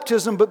of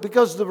baptism, but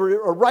because of a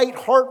right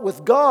heart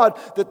with God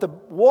that the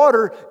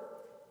water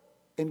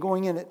and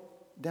going in it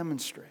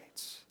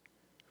demonstrates.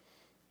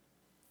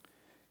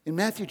 In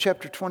Matthew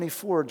chapter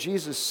 24,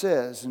 Jesus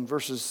says in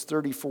verses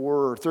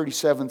 34 or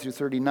 37 through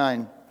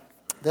 39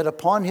 that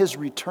upon his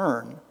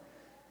return,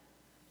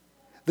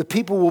 the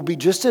people will be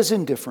just as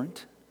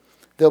indifferent,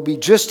 they'll be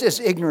just as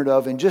ignorant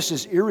of and just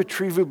as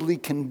irretrievably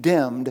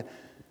condemned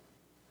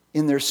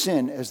in their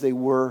sin as they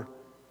were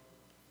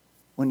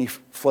when he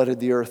flooded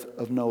the earth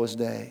of Noah's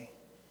day.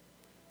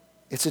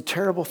 It's a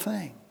terrible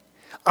thing.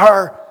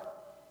 Our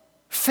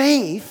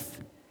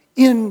faith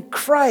in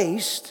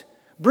Christ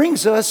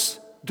brings us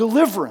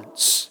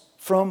deliverance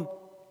from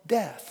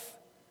death,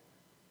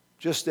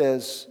 just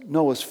as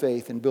Noah's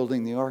faith in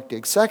building the ark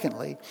did.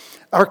 Secondly,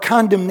 our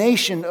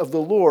condemnation of the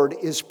Lord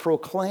is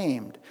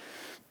proclaimed.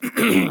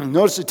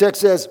 Notice the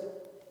text says,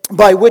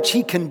 by which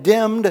he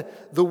condemned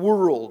the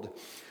world.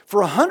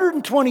 For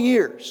 120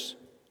 years,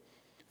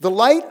 the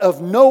light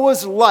of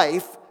Noah's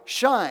life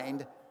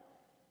shined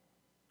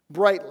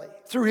brightly.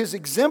 Through his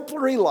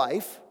exemplary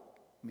life,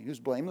 he was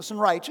blameless and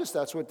righteous,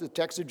 that's what the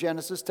text of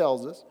Genesis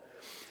tells us.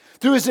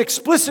 Through his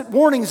explicit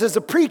warnings as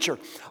a preacher.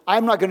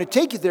 I'm not going to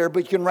take you there,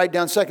 but you can write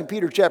down 2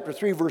 Peter chapter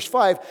 3, verse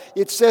 5.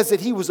 It says that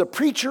he was a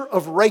preacher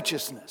of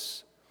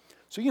righteousness.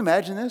 So you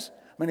imagine this?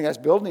 Many guys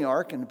building the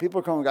ark, and the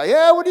people are coming and go,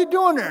 yeah, what are you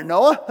doing there,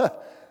 Noah?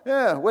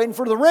 Yeah, waiting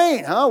for the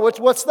rain, huh?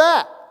 What's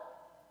that?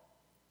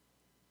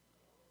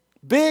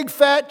 Big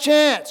fat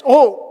chance.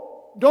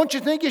 Oh, don't you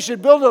think you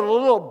should build it a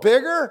little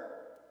bigger?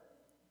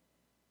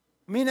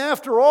 I mean,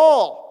 after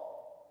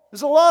all,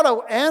 there's a lot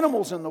of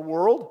animals in the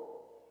world.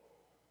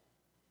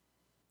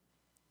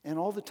 And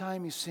all the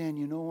time he's saying,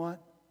 you know what?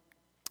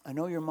 I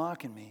know you're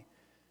mocking me.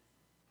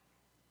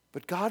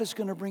 But God is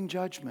going to bring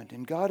judgment.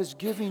 And God is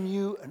giving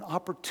you an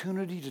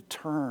opportunity to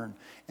turn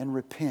and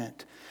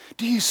repent.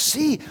 Do you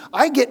see?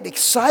 I get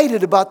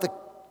excited about the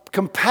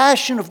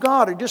compassion of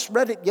God. I just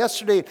read it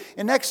yesterday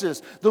in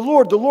Exodus. The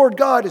Lord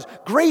God is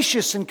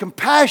gracious and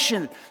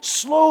compassionate,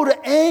 slow to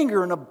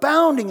anger and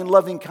abounding in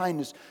loving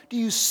kindness. Do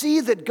you see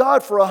that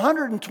God for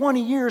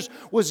 120 years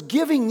was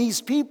giving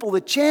these people the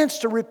chance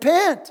to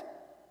repent?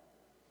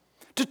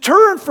 To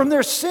turn from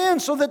their sin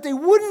so that they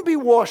wouldn't be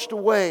washed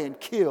away and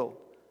killed.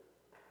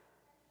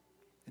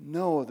 And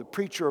Noah, the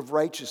preacher of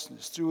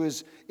righteousness, through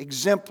his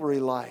exemplary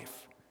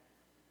life,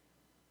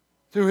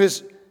 through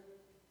his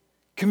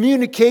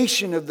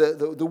communication of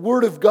the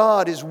Word of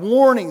God, his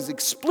warnings,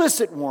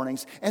 explicit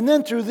warnings, and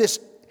then through this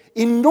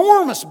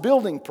enormous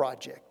building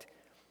project,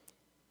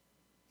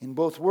 in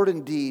both word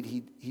and deed,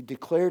 he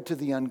declared to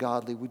the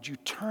ungodly, would you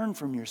turn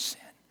from your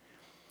sin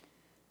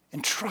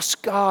and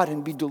trust God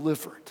and be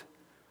delivered?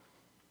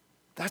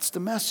 That's the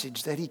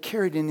message that he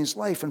carried in his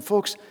life. And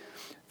folks,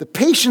 the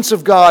patience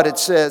of God, it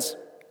says,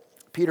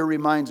 Peter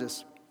reminds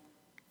us,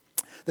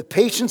 the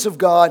patience of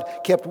God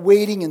kept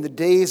waiting in the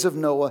days of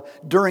Noah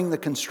during the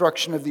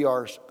construction of the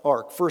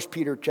ark. 1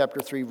 Peter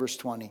chapter 3, verse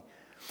 20.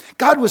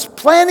 God was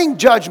planning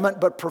judgment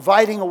but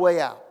providing a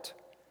way out.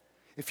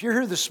 If you're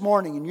here this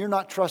morning and you're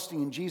not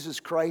trusting in Jesus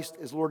Christ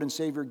as Lord and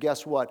Savior,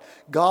 guess what?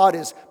 God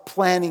is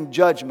planning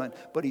judgment,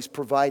 but he's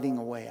providing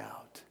a way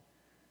out.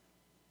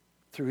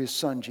 through His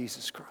Son,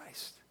 Jesus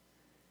Christ.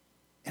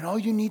 And all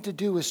you need to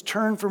do is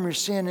turn from your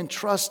sin and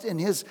trust in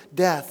His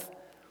death.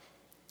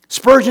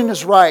 Spurgeon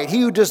is right.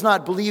 He who does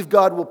not believe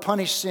God will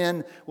punish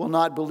sin will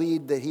not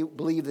believe that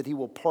He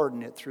will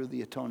pardon it through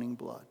the atoning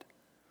blood.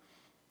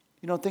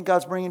 You don't think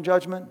God's bringing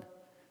judgment?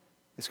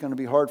 It's going to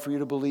be hard for you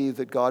to believe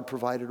that God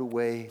provided a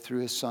way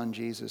through His Son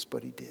Jesus,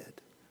 but He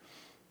did.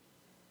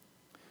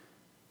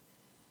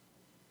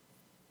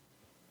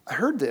 I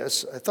heard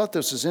this. I thought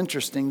this was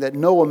interesting, that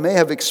Noah may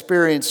have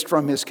experienced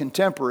from his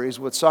contemporaries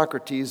what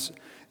Socrates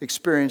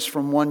experienced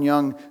from one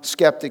young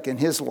skeptic in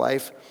his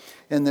life.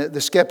 And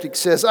the skeptic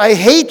says, I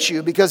hate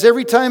you because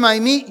every time I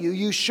meet you,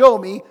 you show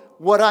me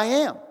what I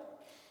am. I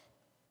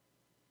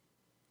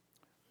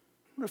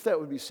wonder if that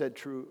would be said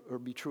true or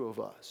be true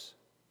of us.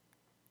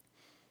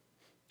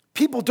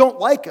 People don't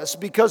like us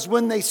because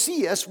when they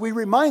see us, we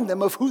remind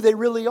them of who they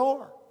really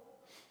are.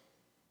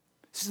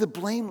 See, the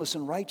blameless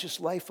and righteous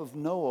life of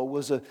Noah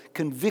was a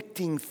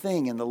convicting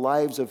thing in the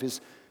lives of his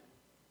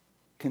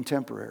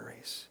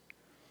contemporaries.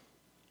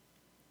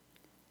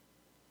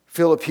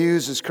 Philip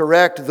Hughes is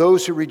correct.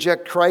 Those who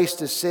reject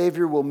Christ as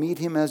Savior will meet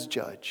Him as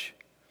judge.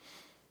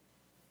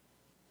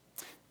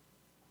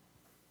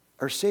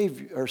 Our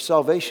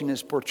salvation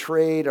is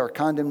portrayed, our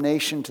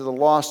condemnation to the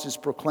lost is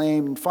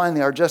proclaimed, and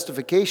finally our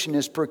justification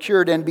is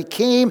procured and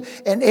became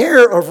an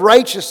heir of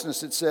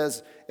righteousness, it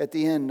says at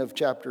the end of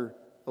chapter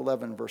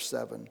 11, verse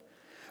 7.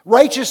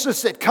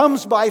 Righteousness that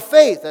comes by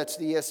faith. That's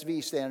the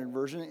ESV Standard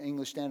Version,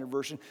 English Standard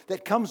Version,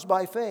 that comes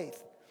by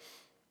faith.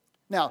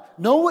 Now,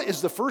 Noah is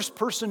the first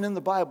person in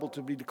the Bible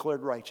to be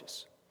declared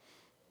righteous.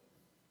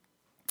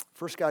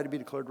 First guy to be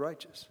declared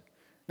righteous.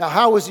 Now,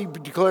 how was he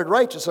declared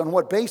righteous? On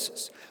what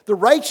basis? The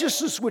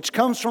righteousness which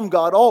comes from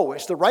God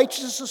always, the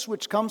righteousness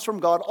which comes from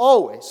God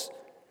always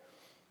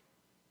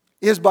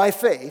is by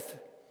faith.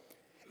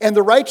 And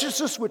the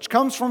righteousness which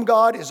comes from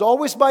God is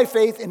always by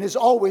faith and is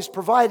always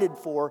provided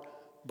for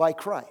by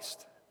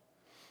Christ.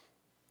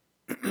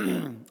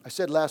 I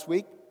said last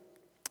week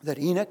that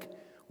Enoch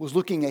was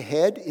looking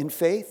ahead in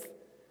faith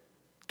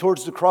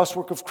towards the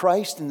crosswork of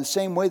Christ in the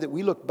same way that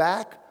we look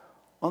back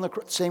on the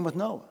same with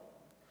Noah.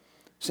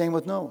 Same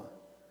with Noah.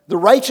 The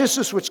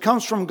righteousness which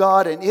comes from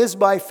God and is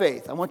by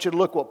faith. I want you to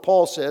look what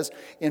Paul says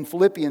in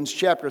Philippians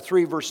chapter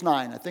 3, verse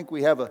 9. I think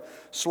we have a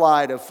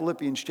slide of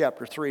Philippians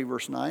chapter 3,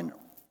 verse 9.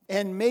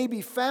 And may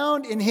be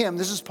found in Him.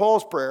 This is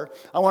Paul's prayer.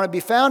 I want to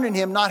be found in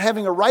Him, not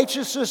having a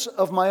righteousness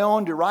of my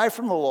own derived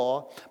from the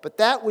law, but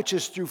that which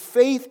is through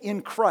faith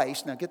in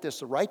Christ. Now get this,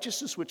 the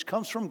righteousness which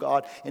comes from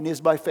God and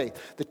is by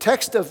faith. The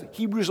text of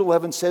Hebrews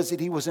 11 says that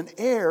he was an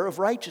heir of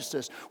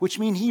righteousness, which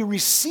means he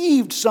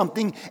received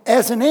something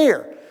as an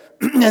heir.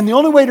 And the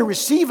only way to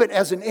receive it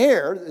as an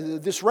heir,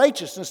 this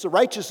righteousness, the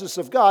righteousness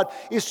of God,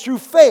 is through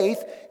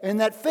faith,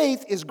 and that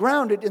faith is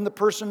grounded in the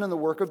person and the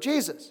work of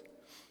Jesus.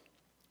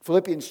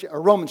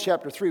 Romans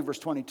chapter 3, verse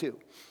 22.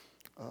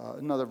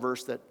 Another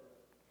verse that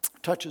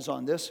touches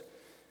on this.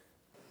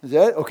 Is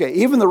that? Okay,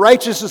 even the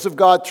righteousness of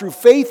God through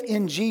faith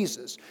in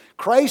Jesus,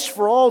 Christ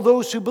for all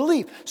those who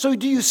believe. So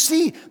do you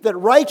see that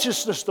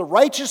righteousness, the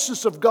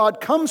righteousness of God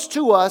comes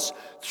to us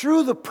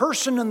through the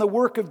person and the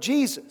work of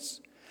Jesus?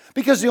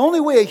 Because the only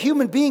way a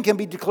human being can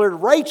be declared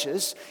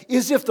righteous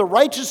is if the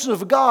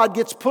righteousness of God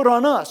gets put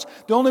on us.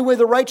 The only way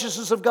the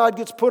righteousness of God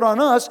gets put on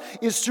us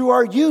is through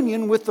our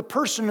union with the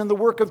person and the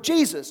work of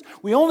Jesus.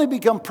 We only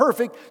become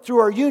perfect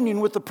through our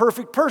union with the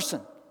perfect person.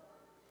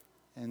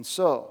 And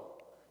so,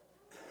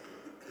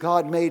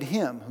 God made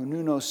Him who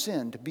knew no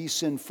sin to be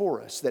sin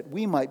for us, that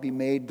we might be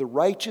made the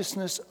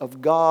righteousness of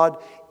God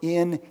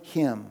in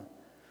Him.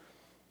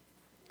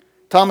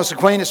 Thomas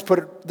Aquinas put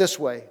it this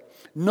way.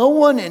 No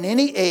one in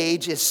any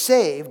age is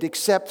saved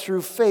except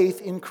through faith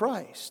in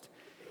Christ.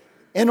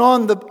 And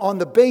on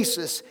the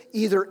basis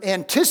either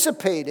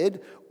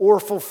anticipated or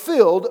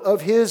fulfilled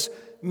of His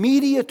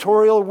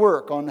mediatorial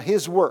work, on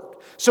His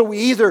work. So we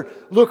either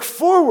look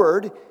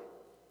forward,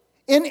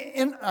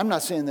 and I'm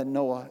not saying that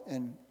Noah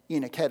and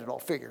Enoch had it all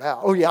figured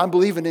out. Oh yeah, I'm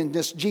believing in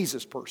this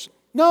Jesus person.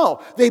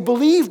 No, they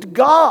believed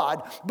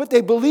God, but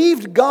they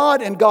believed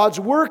God and God's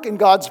work and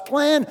God's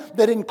plan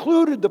that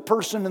included the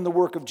person and the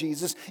work of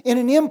Jesus. In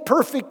an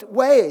imperfect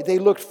way, they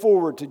looked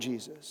forward to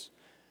Jesus.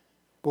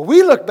 But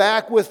we look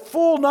back with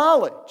full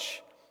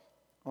knowledge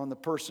on the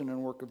person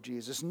and work of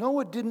Jesus.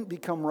 Noah didn't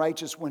become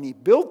righteous when he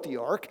built the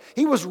ark.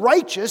 He was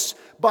righteous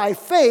by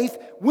faith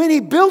when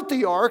he built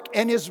the ark,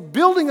 and his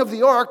building of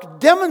the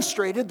ark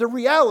demonstrated the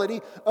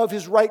reality of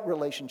his right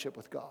relationship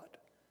with God.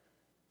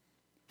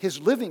 His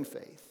living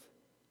faith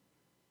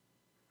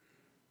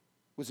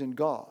was in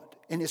God,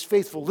 and his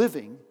faithful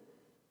living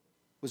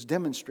was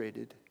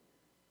demonstrated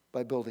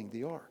by building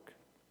the ark.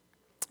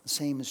 The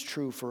same is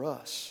true for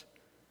us.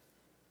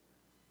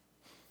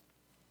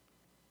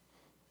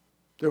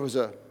 There was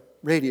a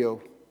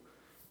radio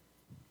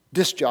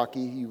disc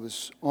jockey. He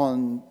was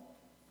on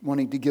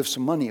wanting to give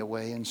some money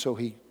away, and so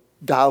he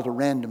dialed a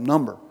random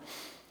number.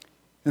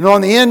 And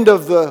on the end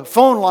of the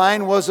phone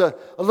line was a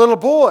little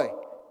boy.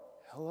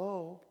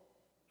 Hello,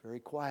 very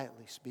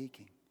quietly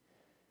speaking.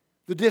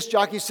 The disc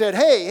jockey said,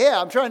 hey,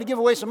 I'm trying to give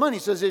away some money.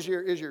 He says, is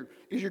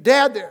your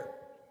dad there?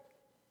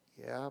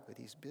 Yeah, but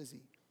he's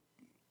busy.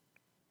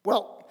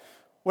 Well,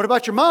 what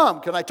about your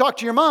mom? Can I talk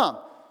to your mom?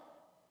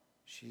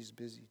 She's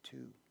busy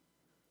too.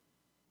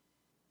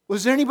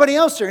 Was there anybody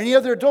else there? Any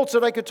other adults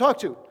that I could talk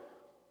to?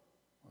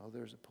 Well,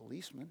 there's a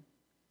policeman.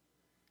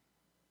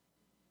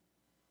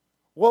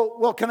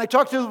 Well, can I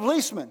talk to the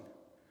policeman?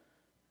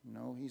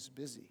 No, he's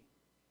busy.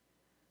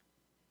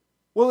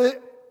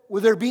 Will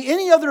there be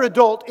any other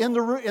adult in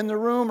the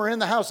room or in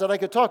the house that I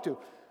could talk to?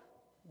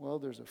 Well,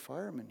 there's a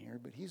fireman here,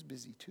 but he's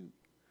busy too.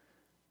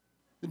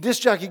 The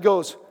disc jockey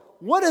goes,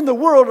 what in the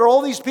world are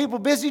all these people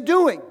busy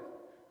doing?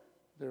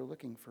 They're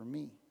looking for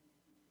me,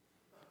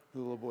 the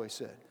little boy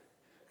said.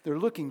 They're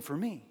looking for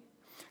me.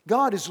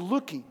 God is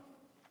looking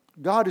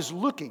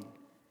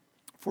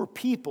for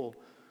people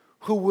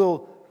who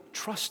will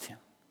trust Him.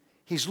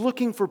 He's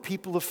looking for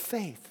people of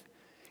faith.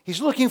 He's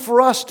looking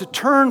for us to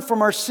turn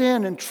from our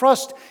sin and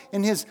trust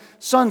in His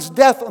Son's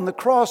death on the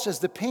cross as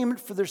the payment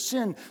for their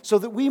sin, so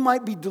that we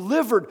might be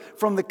delivered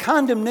from the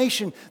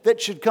condemnation that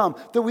should come,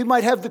 that we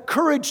might have the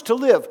courage to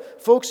live.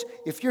 Folks,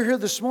 if you're here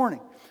this morning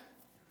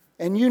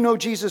and you know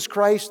Jesus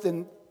Christ,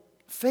 then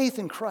faith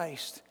in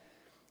Christ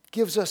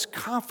gives us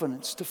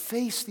confidence to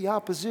face the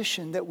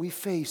opposition that we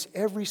face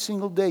every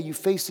single day. You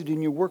face it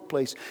in your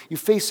workplace. You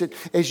face it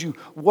as you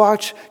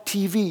watch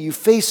TV. You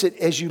face it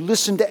as you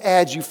listen to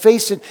ads. You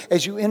face it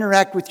as you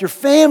interact with your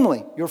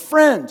family, your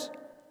friends.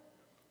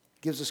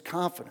 It gives us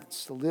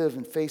confidence to live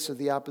in face of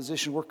the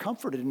opposition. We're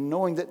comforted in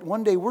knowing that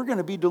one day we're going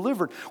to be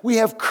delivered. We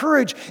have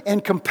courage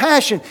and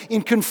compassion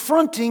in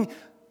confronting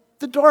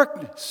the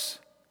darkness.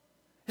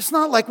 It's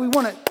not like we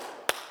want to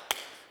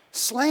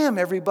slam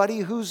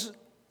everybody who's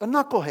a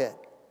knucklehead.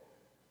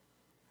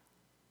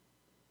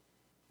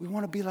 We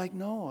want to be like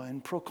Noah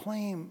and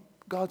proclaim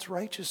God's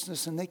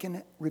righteousness, and they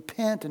can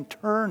repent and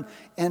turn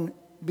and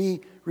be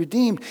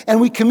redeemed.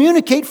 And we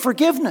communicate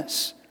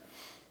forgiveness.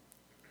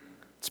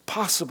 It's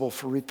possible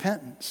for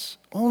repentance.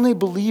 Only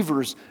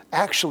believers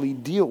actually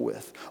deal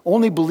with.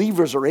 Only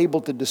believers are able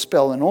to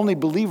dispel, and only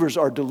believers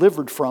are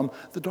delivered from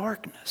the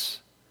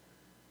darkness.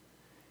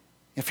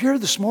 If you're here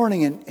this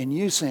morning and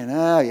you're saying,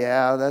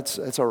 yeah,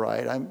 that's all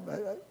right.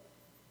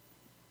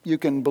 You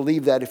can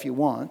believe that if you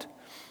want.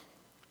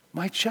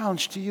 My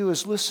challenge to you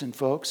is, listen,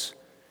 folks.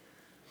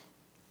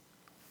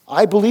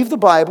 I believe the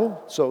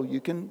Bible, so you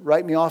can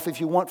write me off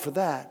if you want for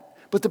that.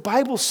 But the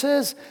Bible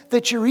says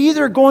that you're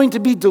either going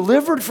to be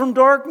delivered from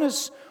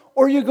darkness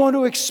or you're going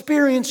to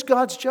experience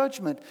God's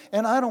judgment.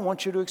 And I don't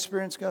want you to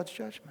experience God's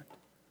judgment.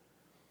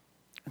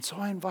 And so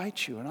I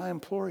invite you and I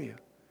implore you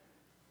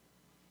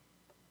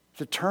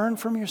to turn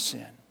from your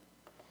sin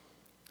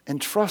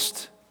and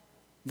trust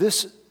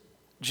this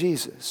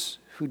Jesus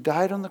who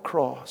died on the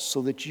cross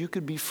so that you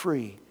could be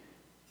free.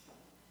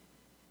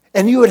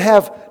 And you would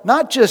have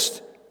not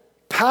just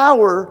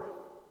power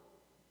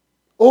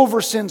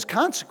over sin's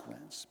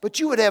consequence, but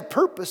you would have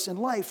purpose in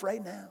life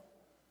right now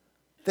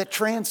that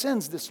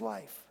transcends this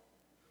life.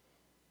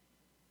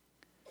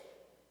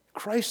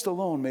 Christ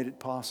alone made it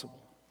possible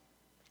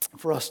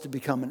for us to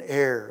become an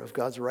heir of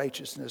God's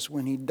righteousness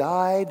when He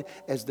died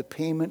as the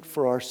payment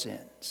for our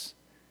sins.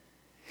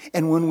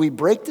 And when we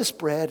break this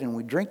bread and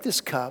we drink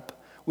this cup,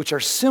 which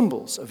are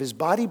symbols of His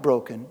body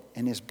broken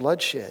and His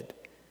blood shed,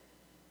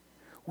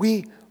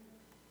 we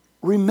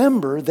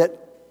remember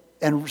that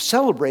and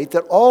celebrate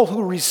that all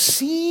who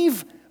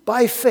receive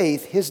by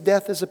faith His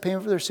death as a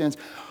payment for their sins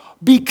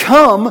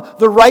become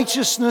the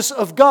righteousness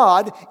of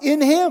God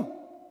in Him.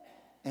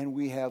 And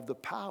we have the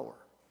power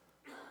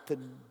to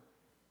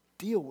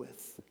deal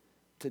with,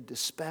 to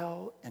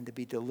dispel, and to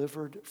be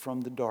delivered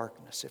from the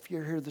darkness. If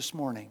you're here this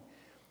morning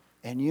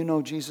and you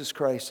know Jesus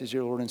Christ as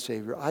your Lord and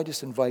Savior, I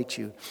just invite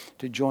you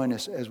to join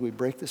us as we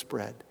break this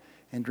bread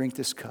and drink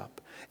this cup.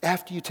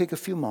 After you take a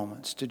few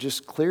moments to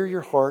just clear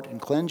your heart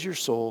and cleanse your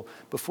soul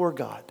before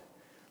God,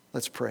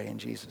 let's pray in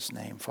Jesus'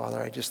 name.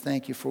 Father, I just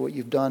thank you for what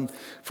you've done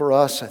for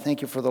us. I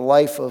thank you for the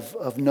life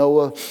of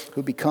Noah,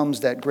 who becomes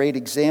that great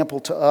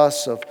example to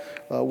us of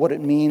what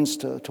it means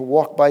to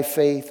walk by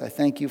faith. I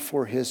thank you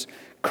for his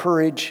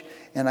courage,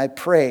 and I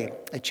pray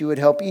that you would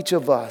help each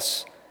of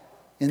us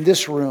in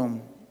this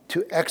room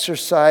to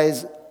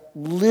exercise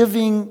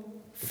living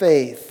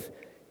faith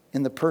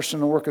in the person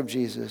and work of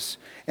Jesus,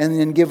 and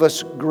then give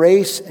us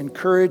grace and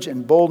courage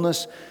and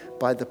boldness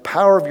by the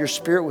power of your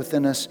Spirit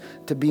within us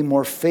to be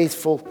more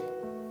faithful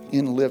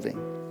in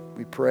living.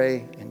 We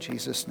pray in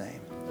Jesus'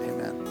 name.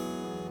 Amen.